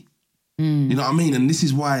me. You know what I mean? And this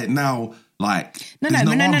is why now, like, No.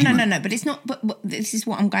 But it's not. But this is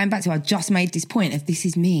what I'm going back to. I just made this point of this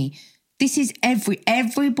is me. This is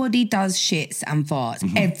everybody does shits and farts.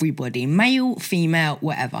 Everybody, male, female,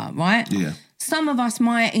 whatever, right? Yeah. Some of us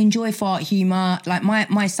might enjoy fart humour. Like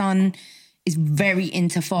my son, is very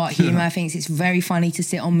into fart humour. Thinks it's very funny to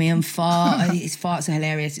sit on me and fart. His farts are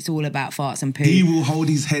hilarious. It's all about farts and poo. He will hold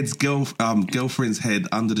his girlfriend's head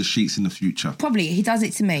under the sheets in the future. Probably. He does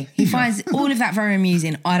it to me. He finds all of that very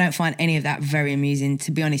amusing. I don't find any of that very amusing,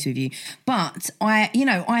 to be honest with you. But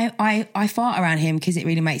I fart around him because it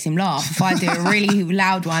really makes him laugh. If I do a really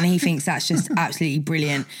loud one, he thinks that's just absolutely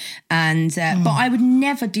brilliant. And but I would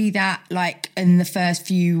never do that like in the first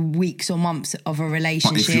few weeks or months of a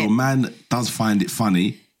relationship. But if your man does find it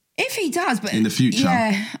funny, if he does, but in the future,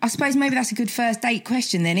 yeah, I suppose maybe that's a good first date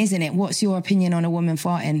question then, isn't it? What's your opinion on a woman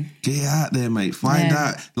farting? Get out there, mate. Find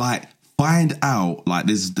out. Like,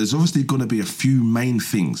 there's obviously going to be a few main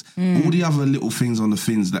things. All the other little things on the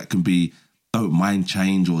things that can be don't mind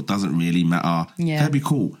change or doesn't really matter. Yeah, that'd be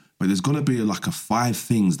cool. But there's going to be like a 5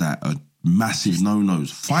 things that are massive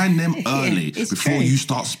no-nos. Find them early before you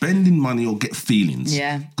start spending money or get feelings.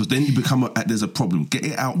 Yeah. Because then you become there's a problem. Get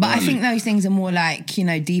it out But early. I think those things are more like,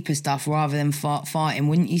 deeper stuff rather than farting,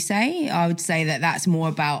 wouldn't you say? I would say that that's more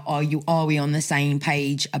about are we on the same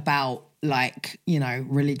page about like,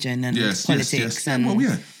 religion and politics. Yes. And, well,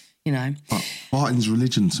 yeah. But farting's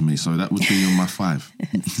religion to me, so that would be on my 5.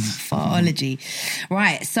 Fartology.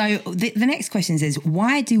 Right, so the next question says,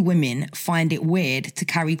 why do women find it weird to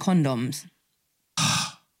carry condoms?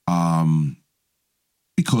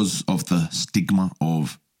 Because of the stigma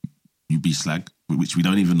of you be slag, which we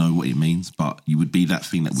don't even know what it means, but you would be that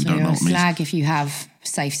thing that we don't know what it means. Slag if you have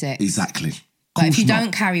safe sex. Exactly. But if you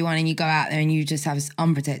don't carry one and you go out there and you just have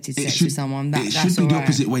unprotected sex with someone, it should be the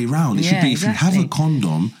opposite way round. It should be if you have a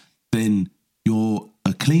condom, then you're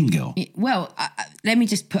a clean girl. Well, let me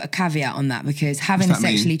just put a caveat on that because having a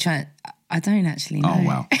sexually I don't actually know. Oh,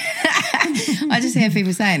 wow. I just hear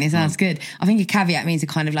people saying it sounds good. I think a caveat means a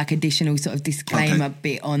kind of like additional sort of disclaimer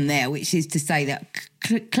bit on there, which is to say that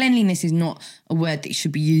cleanliness is not a word that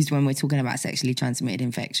should be used when we're talking about sexually transmitted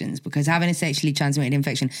infections, because having a sexually transmitted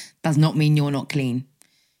infection does not mean you're not clean.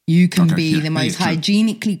 You can be the most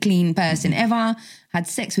hygienically clean person ever, had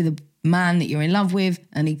sex with a man that you're in love with,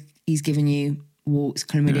 and he's given you warts,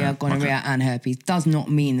 chlamydia, gonorrhea and herpes. Does not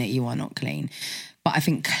mean that you are not clean. But I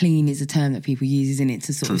think clean is a term that people use, isn't it,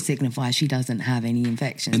 to sort of signify she doesn't have any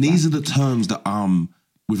infections. And these are the terms that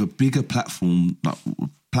with a bigger platform, that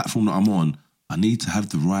I'm on, I need to have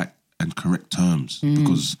the right and correct terms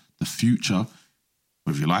because the future,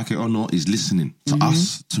 whether you like it or not, is listening to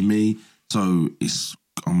us, to me. So it's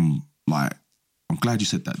I'm glad you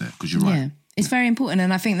said that there because you're right. Yeah. It's very important,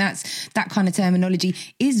 and I think that kind of terminology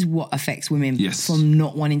is what affects women from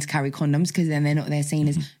not wanting to carry condoms, because then they're seen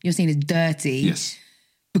as you're seen as dirty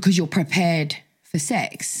because you're prepared for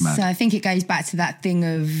sex. Mad. So I think it goes back to that thing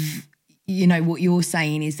of, what you're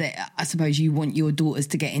saying is that I suppose you want your daughters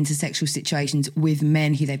to get into sexual situations with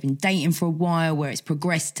men who they've been dating for a while, where it's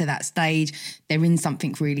progressed to that stage. They're in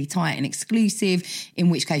something really tight and exclusive, in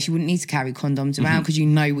which case you wouldn't need to carry condoms around because you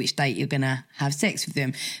know which date you're going to have sex with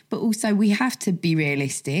them. But also we have to be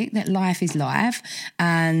realistic that life is life,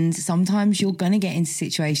 and sometimes you're going to get into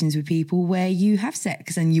situations with people where you have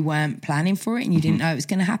sex and you weren't planning for it and you didn't know it was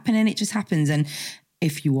going to happen, and it just happens. And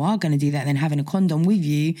if you are going to do that, then having a condom with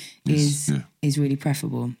you is really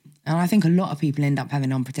preferable. And I think a lot of people end up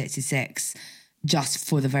having unprotected sex just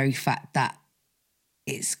for the very fact that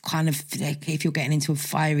it's kind of like if you're getting into a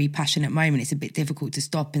fiery, passionate moment, it's a bit difficult to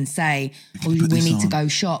stop and say, we need to go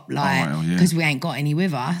shop, because we ain't got any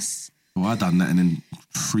with us. Well, I done that, and then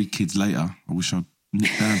 3 kids later, I wish I'd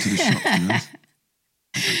nipped down to the shop.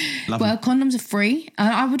 Well, condoms are free.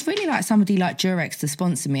 I would really like somebody like Durex to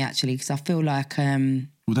sponsor me, actually, because I feel like... well,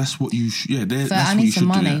 that's what you should... Yeah, I need some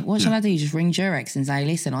money. What shall I do? Just ring Durex and say,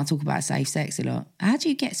 listen, I talk about safe sex a lot. How do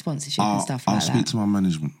you get sponsorship and stuff like that? I'll speak to my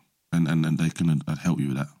management and they can help you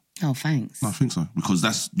with that. Oh, thanks. No, I think so.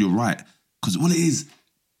 Because you're right. Because all it is,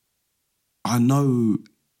 I know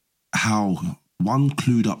how,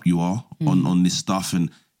 clued up you are on this stuff,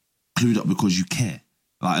 and clued up because you care.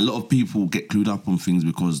 Like, a lot of people get clued up on things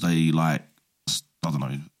because they, I don't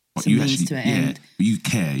know. But you actually, but you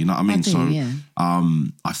care, you know what I mean?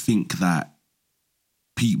 I think that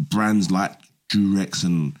brands like Durex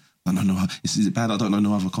and, I don't know, is it bad? I don't know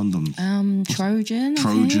no other condoms. Trojan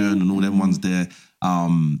and all them ones there,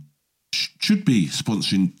 should be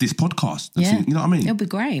sponsoring this podcast. You know what I mean? It'll be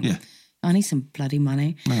great. Yeah. I need some bloody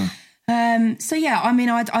money. Yeah. I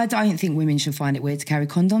don't think women should find it weird to carry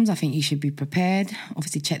condoms. I think you should be prepared.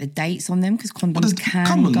 Obviously, check the dates on them, because condoms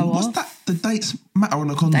can go off. What's that? The dates matter on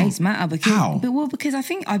a condom? Dates matter because... How? I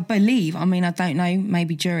don't know,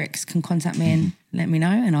 maybe Durex can contact me let me know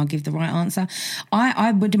and I'll give the right answer.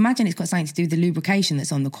 I would imagine it's got something to do with the lubrication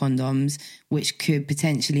that's on the condoms, which could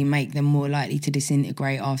potentially make them more likely to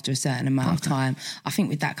disintegrate after a certain amount of time. I think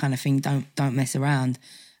with that kind of thing, don't mess around.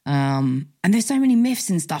 And there's so many myths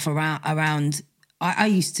and stuff around. I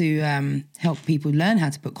used to help people learn how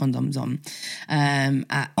to put condoms on.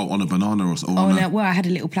 On a banana or something? Well, I had a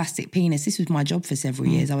little plastic penis. This was my job for several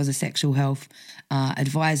years. I was a sexual health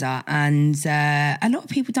advisor. And a lot of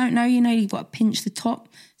people don't know, you've got to pinch the top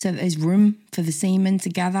so that there's room for the semen to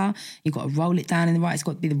gather. You've got to roll it down it's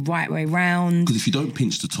got to be the right way round. Because if you don't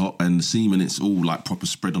pinch the top and the semen, it's all like proper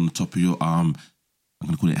spread on the top of your, I'm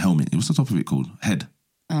going to call it helmet. What's the top of it called? Head.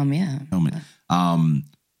 Yeah. Helmet.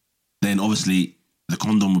 Then obviously the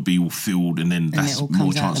condom would be all filled and then that's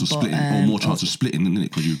more chance of splitting. Or more chance of splitting, isn't it?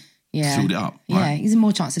 Because you filled it up. Right? Yeah, there's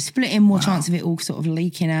more chance of splitting, more chance of it all sort of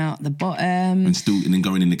leaking out the bottom. And then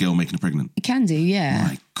going in the girl making her pregnant. It can do, yeah.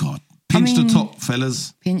 My God. Pinch the top,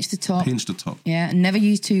 fellas. Pinch the top. Pinch the top. Yeah, and never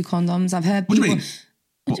use 2 condoms. I've heard people... What do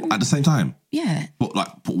you mean? At the same time? Yeah. What,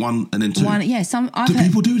 like put one and then 2? One, yeah. Do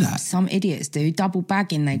people do that? Some idiots do. Double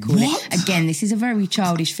bagging, they call it. Again, this is a very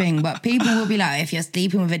childish thing, but people will be like, if you're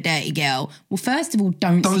sleeping with a dirty girl, well, first of all,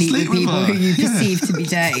 don't sleep with people who you perceive to be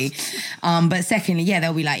dirty. But secondly,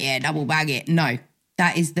 they'll be like, double bag it. No.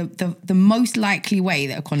 That is the most likely way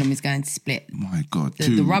that a condom is going to split. My God.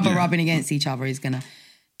 The rubber rubbing against each other is going to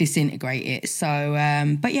disintegrate it. So,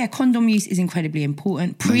 but condom use is incredibly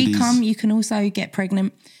important. Pre-cum, you can also get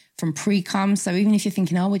pregnant from pre-cum. So even if you're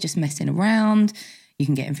thinking, we're just messing around, you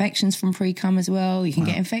can get infections from pre-cum as well. You can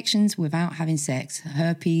get infections without having sex.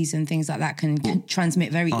 Herpes and things like that can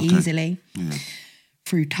transmit very easily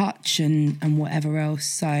through touch and whatever else.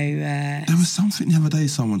 So there was something the other day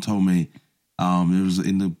someone told me. It was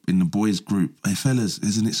in the boys group. Hey fellas,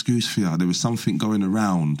 there's an excuse for you. There was something going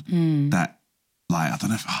around that, like,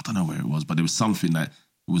 I don't know where it was, but there was something that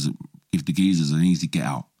was give the geezers an easy get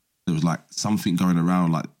out. There was like something going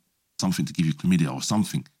around, like something to give you chlamydia or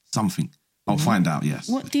something. I'll find out. Yes.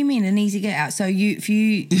 What do you mean an easy get out? So if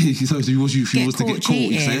you so if you was to get caught,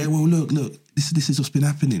 you say, well, look, this is what's been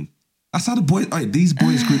happening. That's how the boys. These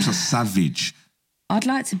boys groups are savage. I'd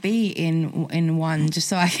like to be in one just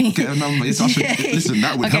so I can get a number. Listen,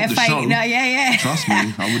 that would help the show. No, yeah. Trust me,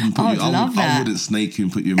 I wouldn't put you. I wouldn't snake you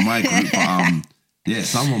and put you in my group. But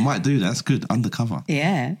someone might do that. That's good. Undercover.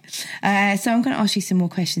 Yeah. So I'm going to ask you some more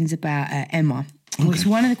questions about Emma. Okay. Which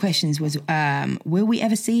one of the questions was, will we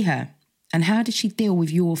ever see her? And how did she deal with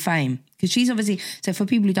your fame? Because she's obviously... So for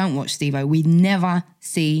people who don't watch Steve-O, we never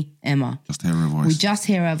see Emma. Just hear her voice. We just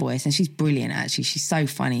hear her voice. And she's brilliant, actually. She's so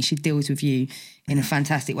funny. She deals with you in a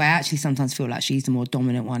fantastic way. I actually sometimes feel like she's the more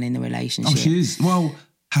dominant one in the relationship. Oh, she is. Well,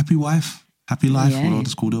 happy wife, happy life. Yeah. Well, I'll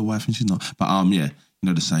just call her a wife and she's not. But you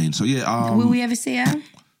know the saying. So will we ever see her?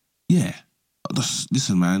 Yeah.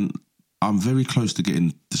 Listen, man, I'm very close to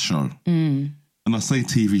getting the show. And I say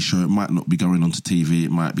TV show, it might not be going onto TV. It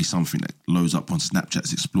might be something that loads up on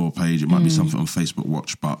Snapchat's Explore page. It might be something on Facebook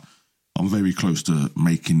Watch. But I'm very close to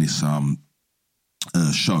making this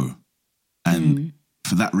show. And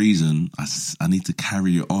for that reason, I need to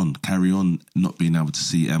carry on not being able to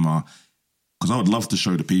see Emma. Because I would love to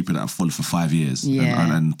show the people that I've followed for 5 years.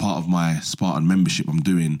 Yeah. And part of my Spartan membership I'm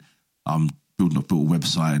doing, I'm building a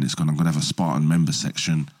website and I'm going to have a Spartan member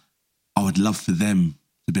section. I would love for them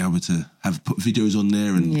to be able to put videos on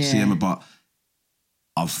there and see Emma, but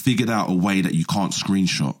I've figured out a way that you can't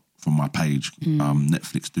screenshot from my page.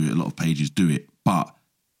 Netflix do it, a lot of pages do it, but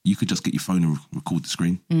you could just get your phone and record the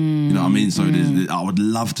screen. You know what I mean? So I would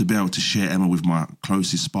love to be able to share Emma with my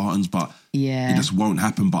closest Spartans, but it just won't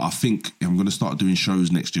happen. But I think I'm going to start doing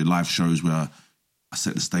shows next year, live shows where I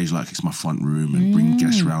set the stage like it's my front room and bring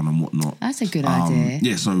guests around and whatnot. That's a good idea.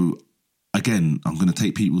 Yeah, so... Again, I'm going to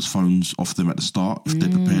take people's phones off them at the start if they're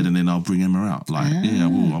prepared, and then I'll bring Emma out. I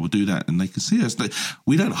will do that, and they can see us.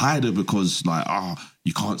 We don't hide her because,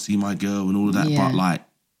 you can't see my girl and all of that. Yeah. But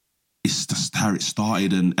it's just how it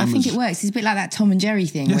started. And I think it works. It's a bit like that Tom and Jerry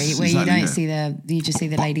thing, where you don't see you just see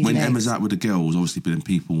the ladies' when legs. Emma's out with the girls, obviously, then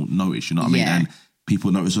people notice. You know what I mean? And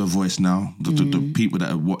people notice her voice now. The people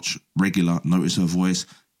that watch regular notice her voice.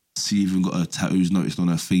 She even got her tattoos noticed on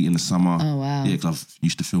her feet in the summer. Oh, wow. Yeah, because I've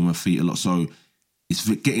used to film her feet a lot. So it's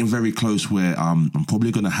getting very close where I'm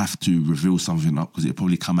probably going to have to reveal something up because it'll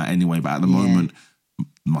probably come out anyway. But at the moment,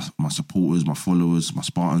 my supporters, my followers, my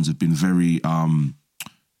Spartans have been very...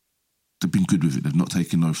 they've been good with it. They've not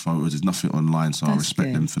taken no photos. There's nothing online, so I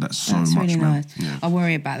respect them for that so much, really man. Nice. Yeah. I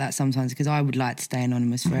worry about that sometimes because I would like to stay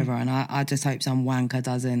anonymous forever and I just hope some wanker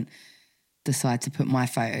doesn't decide to put my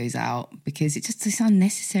photos out because it's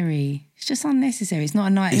unnecessary. It's just unnecessary. It's not a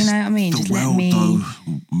night, you know what I mean? Just let me. Though,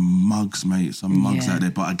 mugs, mate. Some mugs out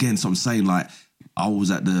there. But again, so I'm saying, like, I was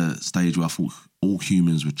at the stage where I thought all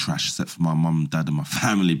humans were trash except for my mum, dad, and my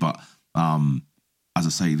family. But as I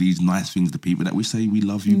say, these nice things, the people that we say we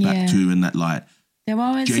love you back to, and that, like. There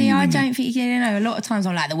are, see, I don't think, you know, a lot of times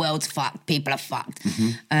I'm like, the world's fucked, people are fucked,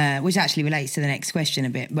 which actually relates to the next question a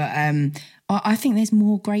bit. But I think there's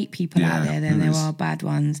more great people out there than there are bad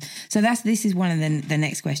ones. So this is one of the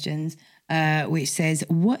next questions, which says,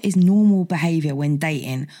 what is normal behaviour when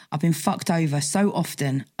dating? I've been fucked over so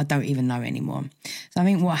often, I don't even know anymore. So I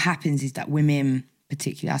think what happens is that women,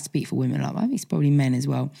 particularly, I speak for women a lot, but I think it's probably men as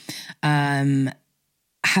well,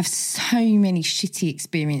 have so many shitty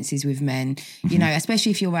experiences with men, you know,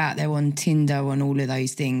 especially if you're out there on Tinder and all of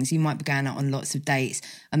those things. You might be going out on lots of dates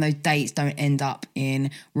and those dates don't end up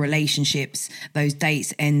in relationships. Those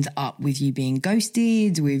dates end up with you being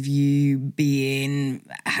ghosted, with you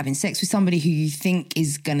having sex with somebody who you think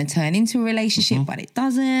is going to turn into a relationship, but it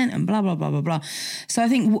doesn't, and blah, blah, blah, blah, blah. So I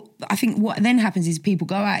think what then happens is people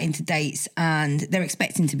go out into dates and they're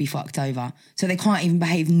expecting to be fucked over. So they can't even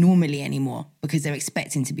behave normally anymore because they're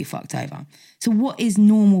expecting to be fucked over. So what is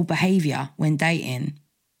normal behaviour when dating?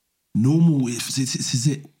 Normal is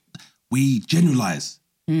it? We generalise.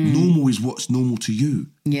 Normal is what's normal to you.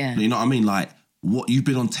 Yeah. You know what I mean? Like, what you've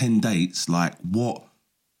been on 10 dates, like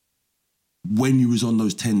when you was on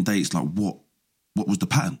those 10 dates, like what was the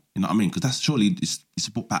pattern? You know what I mean? Because that's surely, it's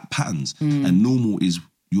about patterns. And normal is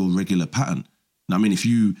your regular pattern. You know what I mean? If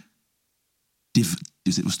you,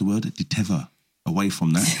 what's the word? Deter away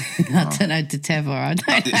from that. I don't know, deter. I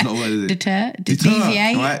don't It's not a word, is it? Deter,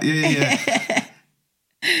 deviate. Right? Yeah.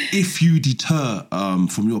 If you deter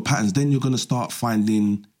from your patterns, then you're going to start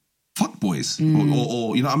finding fuckboys.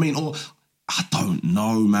 Or you know what I mean? Or, I don't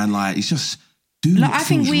know, man. Like, it's just... I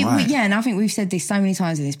think and I think we've said this so many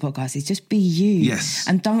times in this podcast, is just be you. Yes.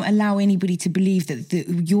 And don't allow anybody to believe that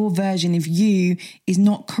your version of you is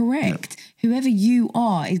not correct. Yep. Whoever you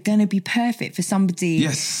are is going to be perfect for somebody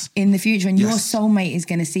in the future. And your soulmate is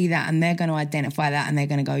going to see that and they're going to identify that and they're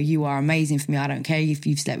going to go, you are amazing for me. I don't care if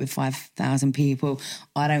you've slept with 5,000 people.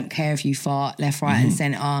 I don't care if you fart left, right and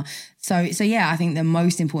centre. So yeah, I think the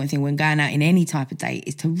most important thing when going out in any type of date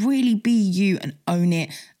is to really be you and own it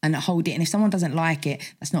and hold it. And if someone doesn't like it,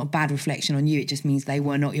 that's not a bad reflection on you. It just means they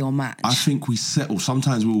were not your match. I think we settle.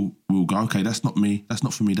 Sometimes we'll go, okay, that's not me. That's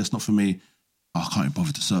not for me. That's not for me. Oh, I can't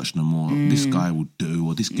bother to search no more. This guy will do,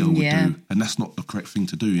 or this girl will do. And that's not the correct thing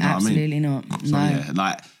to do. You know what I mean? Absolutely not. So yeah,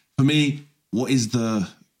 like for me, what is as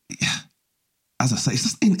I say, it's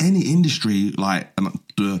just in any industry, like, and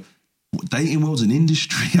the dating world's an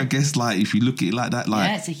industry, I guess, like, if you look at it like that, like...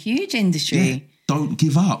 Yeah, it's a huge industry. Yeah, don't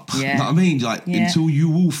give up. Yeah. You know what I mean? Like, until you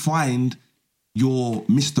will find your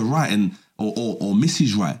Mr. Right and or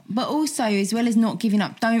Mrs. Right. But also, as well as not giving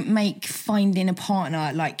up, don't make finding a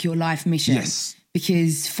partner like your life mission. Yes.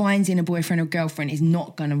 Because finding a boyfriend or girlfriend is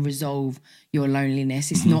not going to resolve your loneliness.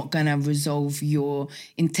 It's not going to resolve your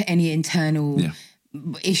any internal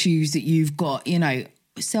issues that you've got, you know.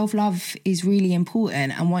 Self-love is really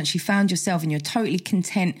important, and once you found yourself and you're totally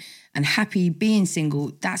content and happy being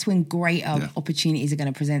single, that's when greater opportunities are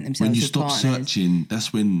going to present themselves. When you stop searching,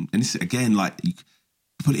 that's when, and it's again, like, you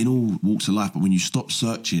put it in all walks of life, but when you stop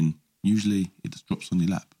searching, usually it just drops on your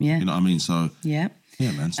lap. Yeah. You know what I mean? So yeah,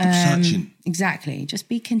 man, stop searching. Exactly. Just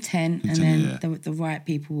be content and then the right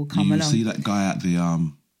people will come along. You see that guy at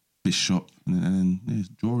the fish shop and then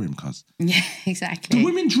draw him, cuz. Yeah, exactly. Do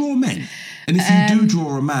women draw men? And if you do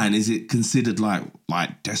draw a man, is it considered like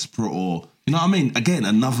desperate, or, you know what I mean? Again,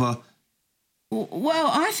 another...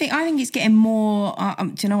 Well, I think it's getting more...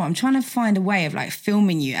 do you know what? I'm trying to find a way of like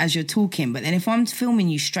filming you as you're talking, but then if I'm filming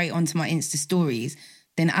you straight onto my Insta stories,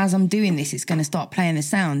 then as I'm doing this, it's going to start playing the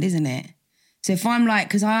sound, isn't it? So if I'm like...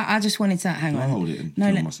 Because I just wanted to... Hang on. I'll hold it and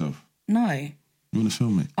film myself. No. You want to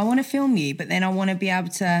film me? I want to film you, but then I want to be able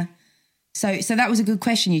to... So that was a good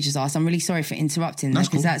question you just asked. I'm really sorry for interrupting that,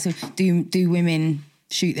 because do women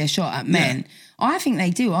shoot their shot at men? Yeah. I think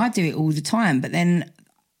they do. I do it all the time, but then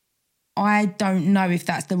I don't know if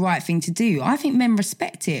that's the right thing to do. I think men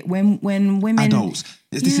respect it when women... Adults.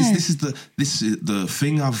 This is the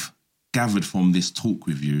thing I've gathered from this talk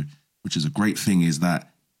with you, which is a great thing, is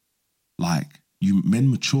that, like, men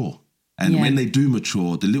mature. And when they do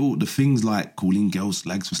mature, the things like calling girls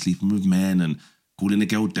slags for sleeping with men and calling a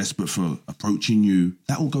girl desperate for approaching you,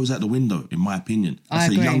 that all goes out the window, in my opinion.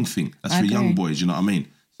 That's a young thing. That's for young boys, you know what I mean?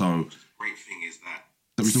 So, great thing is that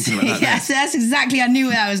we're talking about that. Yes, that's exactly, I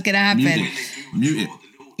knew that was going to happen. Mute it.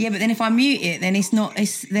 Yeah, but then if I mute it, then it's not.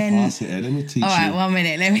 It's then. Pass it, let me teach All right, you. 1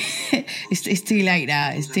 minute. Let me. It's too late now.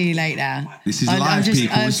 It's too late now. This is live,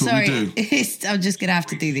 people. I'm This is what we do. I'm just gonna have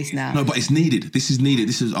to do this now. No, but it's needed. This is needed.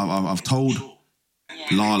 This is. I've told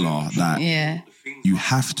Lala that you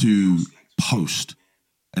have to post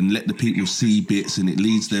and let the people see bits, and it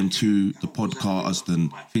leads them to the podcast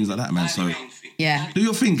and things like that, man. So yeah, do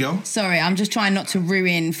your thing, girl. Sorry, I'm just trying not to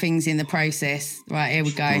ruin things in the process. Right, here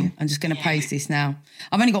we go. I'm just going to post this now.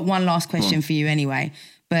 I've only got one last question for you anyway.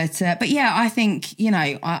 But yeah, I think, you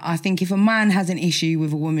know, I think if a man has an issue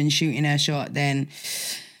with a woman shooting her shot, then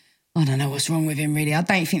I don't know what's wrong with him, really. I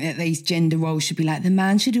don't think that these gender roles should be like, the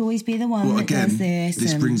man should always be the one that does this.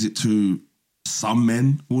 This brings it to some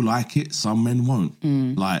men will like it, some men won't.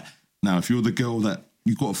 Like, now, if you're the girl that,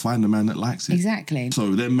 you've got to find a man that likes it. Exactly.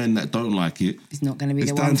 So them men that don't like it, it's not going to be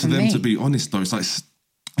the one for me. It's down to them to be honest, though. It's like, it's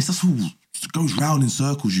just all, it goes round in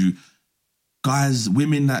circles. You guys,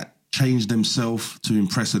 women that change themselves to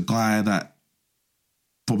impress a guy that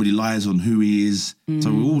probably lies on who he is.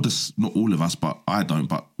 So we're all just, not all of us, but I don't,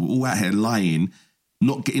 but we're all out here lying,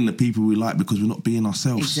 not getting the people we like because we're not being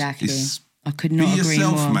ourselves. Exactly. I could not agree more. Be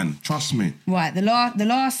yourself, man. Trust me. Right, the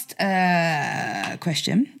last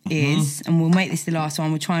question is, and we'll make this the last one,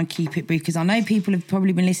 we'll try and keep it brief because I know people have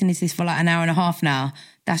probably been listening to this for like an hour and a half now.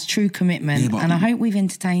 That's true commitment, and I hope we've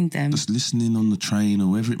entertained them. Just listening on the train or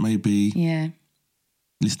wherever it may be. Yeah.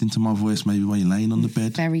 Listening to my voice maybe while you're laying on the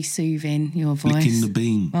bed. Very soothing, your voice. Flicking the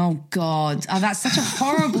bean. Oh, God. Oh, that's such a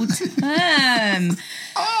horrible term.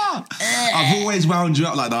 I've always wound you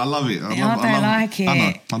up like that. I love it. I don't like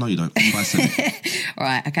it. I know you don't. I said it. All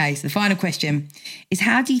right, okay. So the final question is,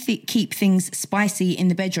 how do you keep things spicy in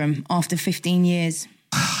the bedroom after 15 years?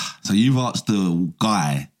 So you've asked the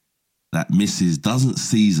guy that Mrs. doesn't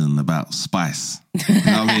season about spice. You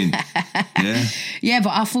know what I mean? Yeah. Yeah, but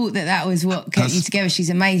I thought that was what kept you together. She's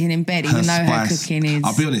amazing in bed, even though her cooking is...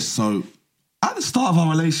 I'll be honest, so at the start of our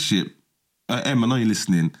relationship, Em, I know you're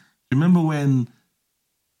listening, remember when,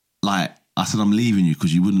 like, I said I'm leaving you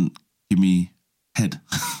because you wouldn't give me head?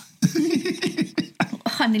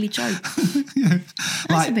 I nearly choked. Yeah.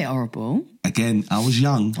 That's a bit horrible. Again, I was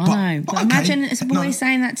young. I know. But okay. Imagine a boy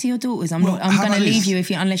saying that to your daughters. I'm going to leave you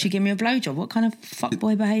unless you give me a blowjob. What kind of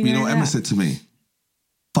fuckboy behaviour You know what is Emma that? said to me?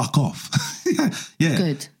 Fuck off. Yeah.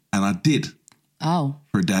 Good. And I did. Oh.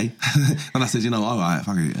 For a day. And I said, you know, all right,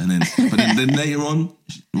 fuck it. And then later on,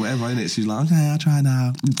 whatever, innit, she's like, okay, I'll try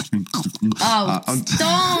now. Oh,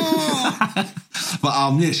 stop.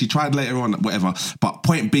 But yeah, she tried later on, whatever. But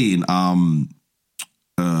point being,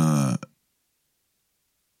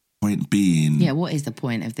 yeah, what is the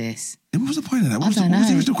point of this? What was the point of that? I don't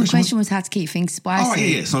know. The question was how to keep things spicy. Oh,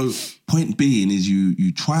 yeah. So point being is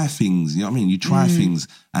you try things, you know what I mean? You try things.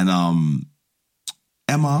 And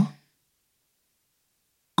Emma,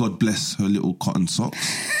 God bless her little cotton socks,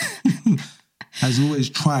 has always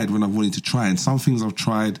tried when I've wanted to try. And some things I've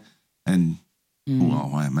tried and,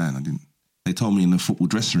 oh, man, I didn't. They told me in the football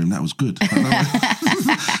dressing room that was good.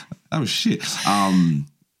 That was shit.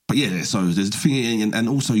 But yeah, so there's the thing, and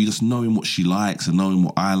also you just knowing what she likes and knowing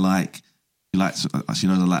what I like. She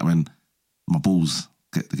knows I like when my balls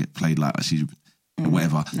get played like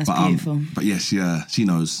whatever. That's beautiful. But yes, yeah, she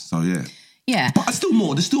knows. So yeah, yeah. But there's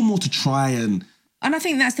still more to try and I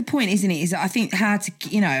think that's the point, isn't it? Is that I think how to,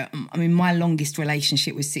 you know, I mean, my longest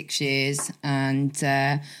relationship was 6 years, and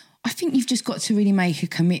I think you've just got to really make a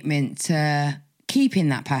commitment to keeping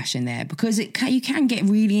that passion there, because you can get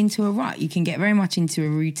really into a rut. You can get very much into a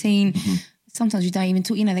routine. Mm-hmm. Sometimes you don't even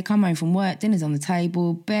talk. You know, they come home from work, dinner's on the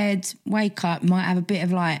table, bed, wake up, might have a bit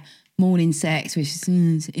of like morning sex, which is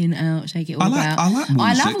in, out, shake it all out. I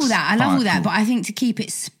love all that. I love all that. Cool. But I think to keep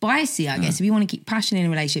it spicy, I guess, if you want to keep passion in a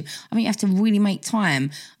relationship, I think you have to really make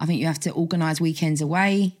time. I think you have to organise weekends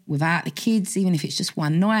away without the kids, even if it's just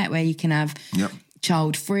one night where you can have... Yep.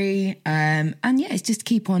 Child free, and yeah, it's just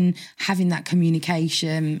keep on having that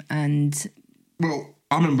communication. And well,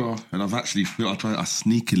 I remember, and I've actually I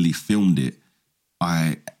sneakily filmed it.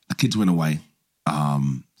 The kids went away. I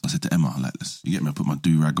said to Emma, like, you get me? I put my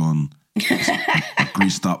do-rag on, I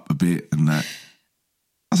greased up a bit, and that.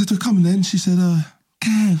 I said to her, come and then she said,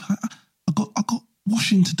 Kev, I got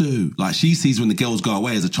washing to do. Like, she sees when the girls go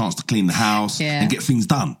away as a chance to clean the house and get things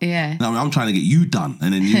done. Yeah. Now, I'm trying to get you done,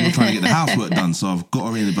 and then you're trying to get the housework done. So I've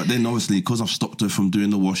got her in. But then obviously, because I've stopped her from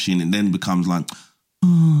doing the washing, it then becomes like,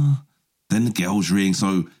 then the girls ring.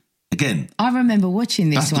 So again, I remember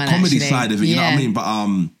watching this that's one. That's the comedy actually. side of it. You know what I mean?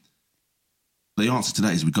 But the answer to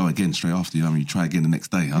that is we go again straight after. You know, you try again the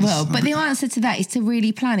next day. But the answer to that is to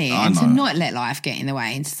really plan it and to not let life get in the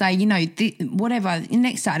way and to say, you know, whatever,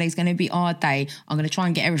 next Saturday is going to be our day. I'm going to try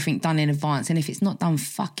and get everything done in advance. And if it's not done,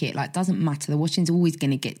 fuck it. Like, it doesn't matter. The washing's always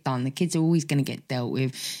going to get done. The kids are always going to get dealt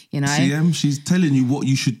with, you know. CM, she's telling you what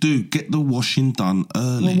you should do. Get the washing done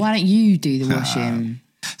early. Well, why don't you do the washing?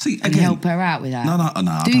 See, again, and help her out with that?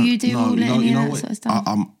 No. Do you do all that sort of stuff?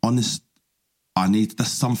 I'm honest. That's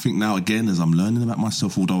something now, again, as I'm learning about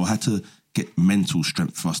myself, although I had to get mental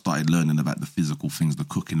strength before I started learning about the physical things, the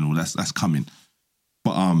cooking and all that's coming.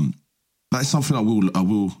 But that's something I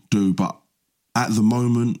will do. But at the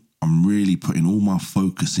moment, I'm really putting all my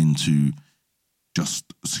focus into just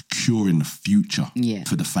securing the future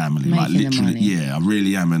for the family. Making like literally, the money. I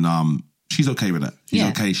really am. And she's okay with that. She's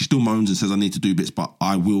okay. She still moans and says I need to do bits, but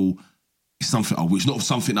I will. It's something I wish, not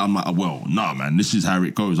something I'm like, well, no, man, this is how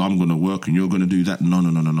it goes. I'm going to work and you're going to do that. No.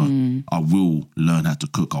 I will learn how to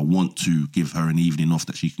cook. I want to give her an evening off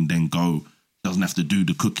that she can then go, doesn't have to do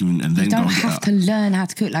the cooking and then go. You don't have to learn how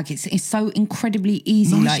to cook. Like, it's so incredibly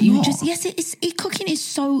easy. No, like, it's you not. cooking is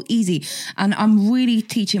so easy. And I'm really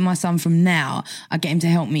teaching my son from now. I get him to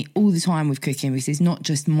help me all the time with cooking because it's not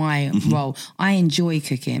just my role. I enjoy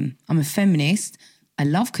cooking. I'm a feminist. I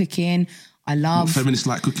love cooking. Feminists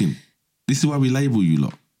like cooking. This is why we label you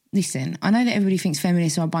lot. Listen, I know that everybody thinks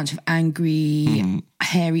feminists are a bunch of angry,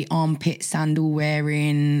 hairy armpit sandal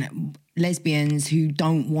wearing lesbians who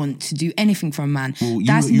don't want to do anything for a man. Well,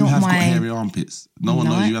 That's you not have my... got hairy armpits. No one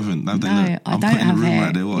knows you haven't. I don't have hair.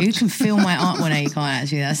 Right there, you can feel my armpit. Well, no, you can't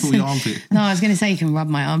actually. That's feel your armpit. No, I was going to say you can rub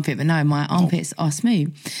my armpit, but no, my armpits are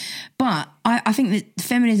smooth. But I think that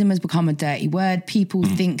feminism has become a dirty word. People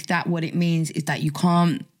think that what it means is that you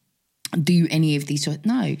can't do any of these.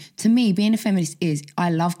 No, to me, being a feminist is I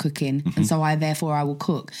love cooking, and so I will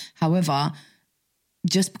cook. However,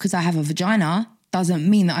 just because I have a vagina doesn't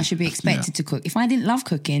mean that I should be expected to cook. If I didn't love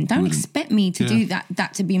cooking, don't expect me to do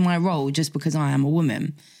that to be my role just because I am a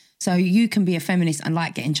woman. So you can be a feminist and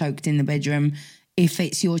like getting choked in the bedroom if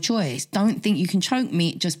it's your choice. Don't think you can choke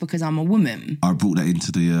me just because I'm a woman. I brought that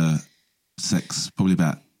into the sex probably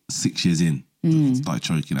about 6 years in. Started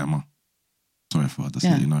choking Emma. Sorry for that. Just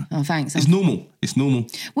let you know. Oh, thanks. It's normal. It's normal.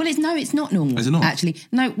 Well, it's not normal. Is it not? Actually,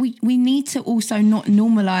 no. We need to also not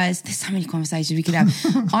normalise. There's so many conversations we could have.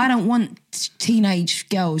 I don't want teenage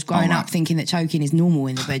girls growing up thinking that choking is normal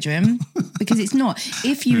in the bedroom because it's not.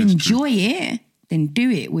 If you enjoy it, then do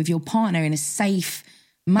it with your partner in a safe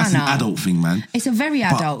manner. That's an adult thing, man. It's a very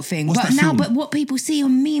adult thing. But what people see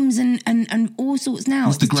on memes and all sorts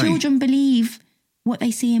now, the children believe what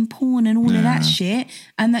they see in porn and all of that shit,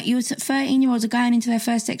 and that your 13-year-olds are going into their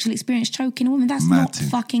first sexual experience choking a woman. That's not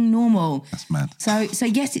fucking normal. That's mad. So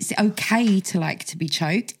yes, it's okay to like to be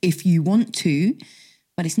choked if you want to,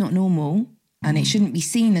 but it's not normal, and it shouldn't be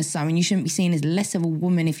seen as so, and you shouldn't be seen as less of a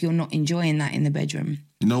woman if you're not enjoying that in the bedroom.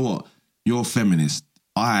 You know what? You're a feminist.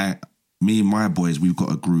 Me and my boys, we've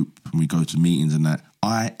got a group and we go to meetings and that.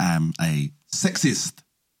 I am a sexist.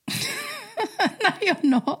 No, you're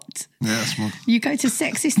not. Yeah, that's my... You go to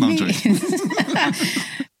sexist meetings.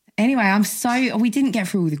 Anyway, we didn't get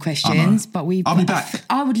through all the questions, but I'll be back.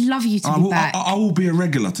 I would love you to be back. I will be a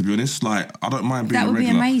regular, to be honest. Like, I don't mind being a regular. That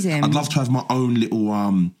would be amazing. I'd love to have my own little,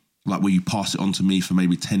 like where you pass it on to me for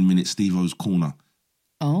maybe 10 minutes, Steve-O's Corner.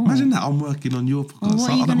 Oh. Imagine that I'm working on your podcast. Well,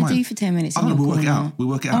 what are you going to do for 10 minutes? I don't know, we'll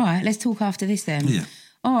work it out. All right, let's talk after this then. Yeah.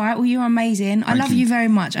 All right, well, you're amazing. I love you very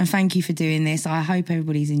much and thank you for doing this. I hope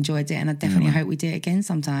everybody's enjoyed it and I definitely hope we do it again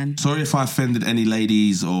sometime. Sorry if I offended any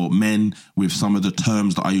ladies or men with some of the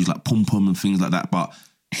terms that I use, like pum-pum and things like that, but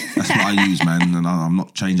that's what I use, man, and I'm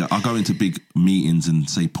not changing. I go into big meetings and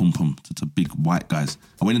say pum-pum to big white guys.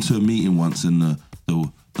 I went into a meeting once and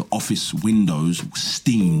the office windows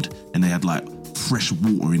steamed and they had like fresh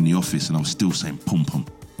water in the office and I was still saying pum-pum.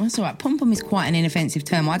 That's all right. Pom-pom is quite an inoffensive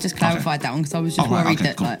term. I just clarified that one because I was just worried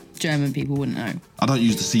that like German people wouldn't know. I don't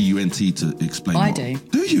use the C-U-N-T to explain. I do.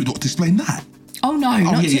 Do you not to explain that? Oh no,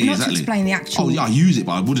 not to explain the actual. Oh yeah, I use it,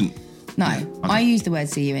 but I wouldn't. No, I use the word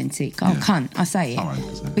C-U-N-T. Oh, cunt. I say it. All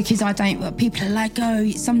right, because I don't. People are like,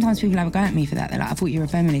 sometimes people have a go at me for that. They're like, I thought you were a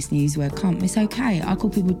feminist and you use the word cunt. It's okay. I call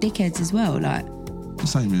people dickheads as well. Like the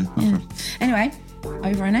same, yeah. Anyway,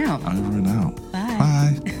 over and out. Over and out.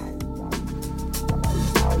 Bye. Bye.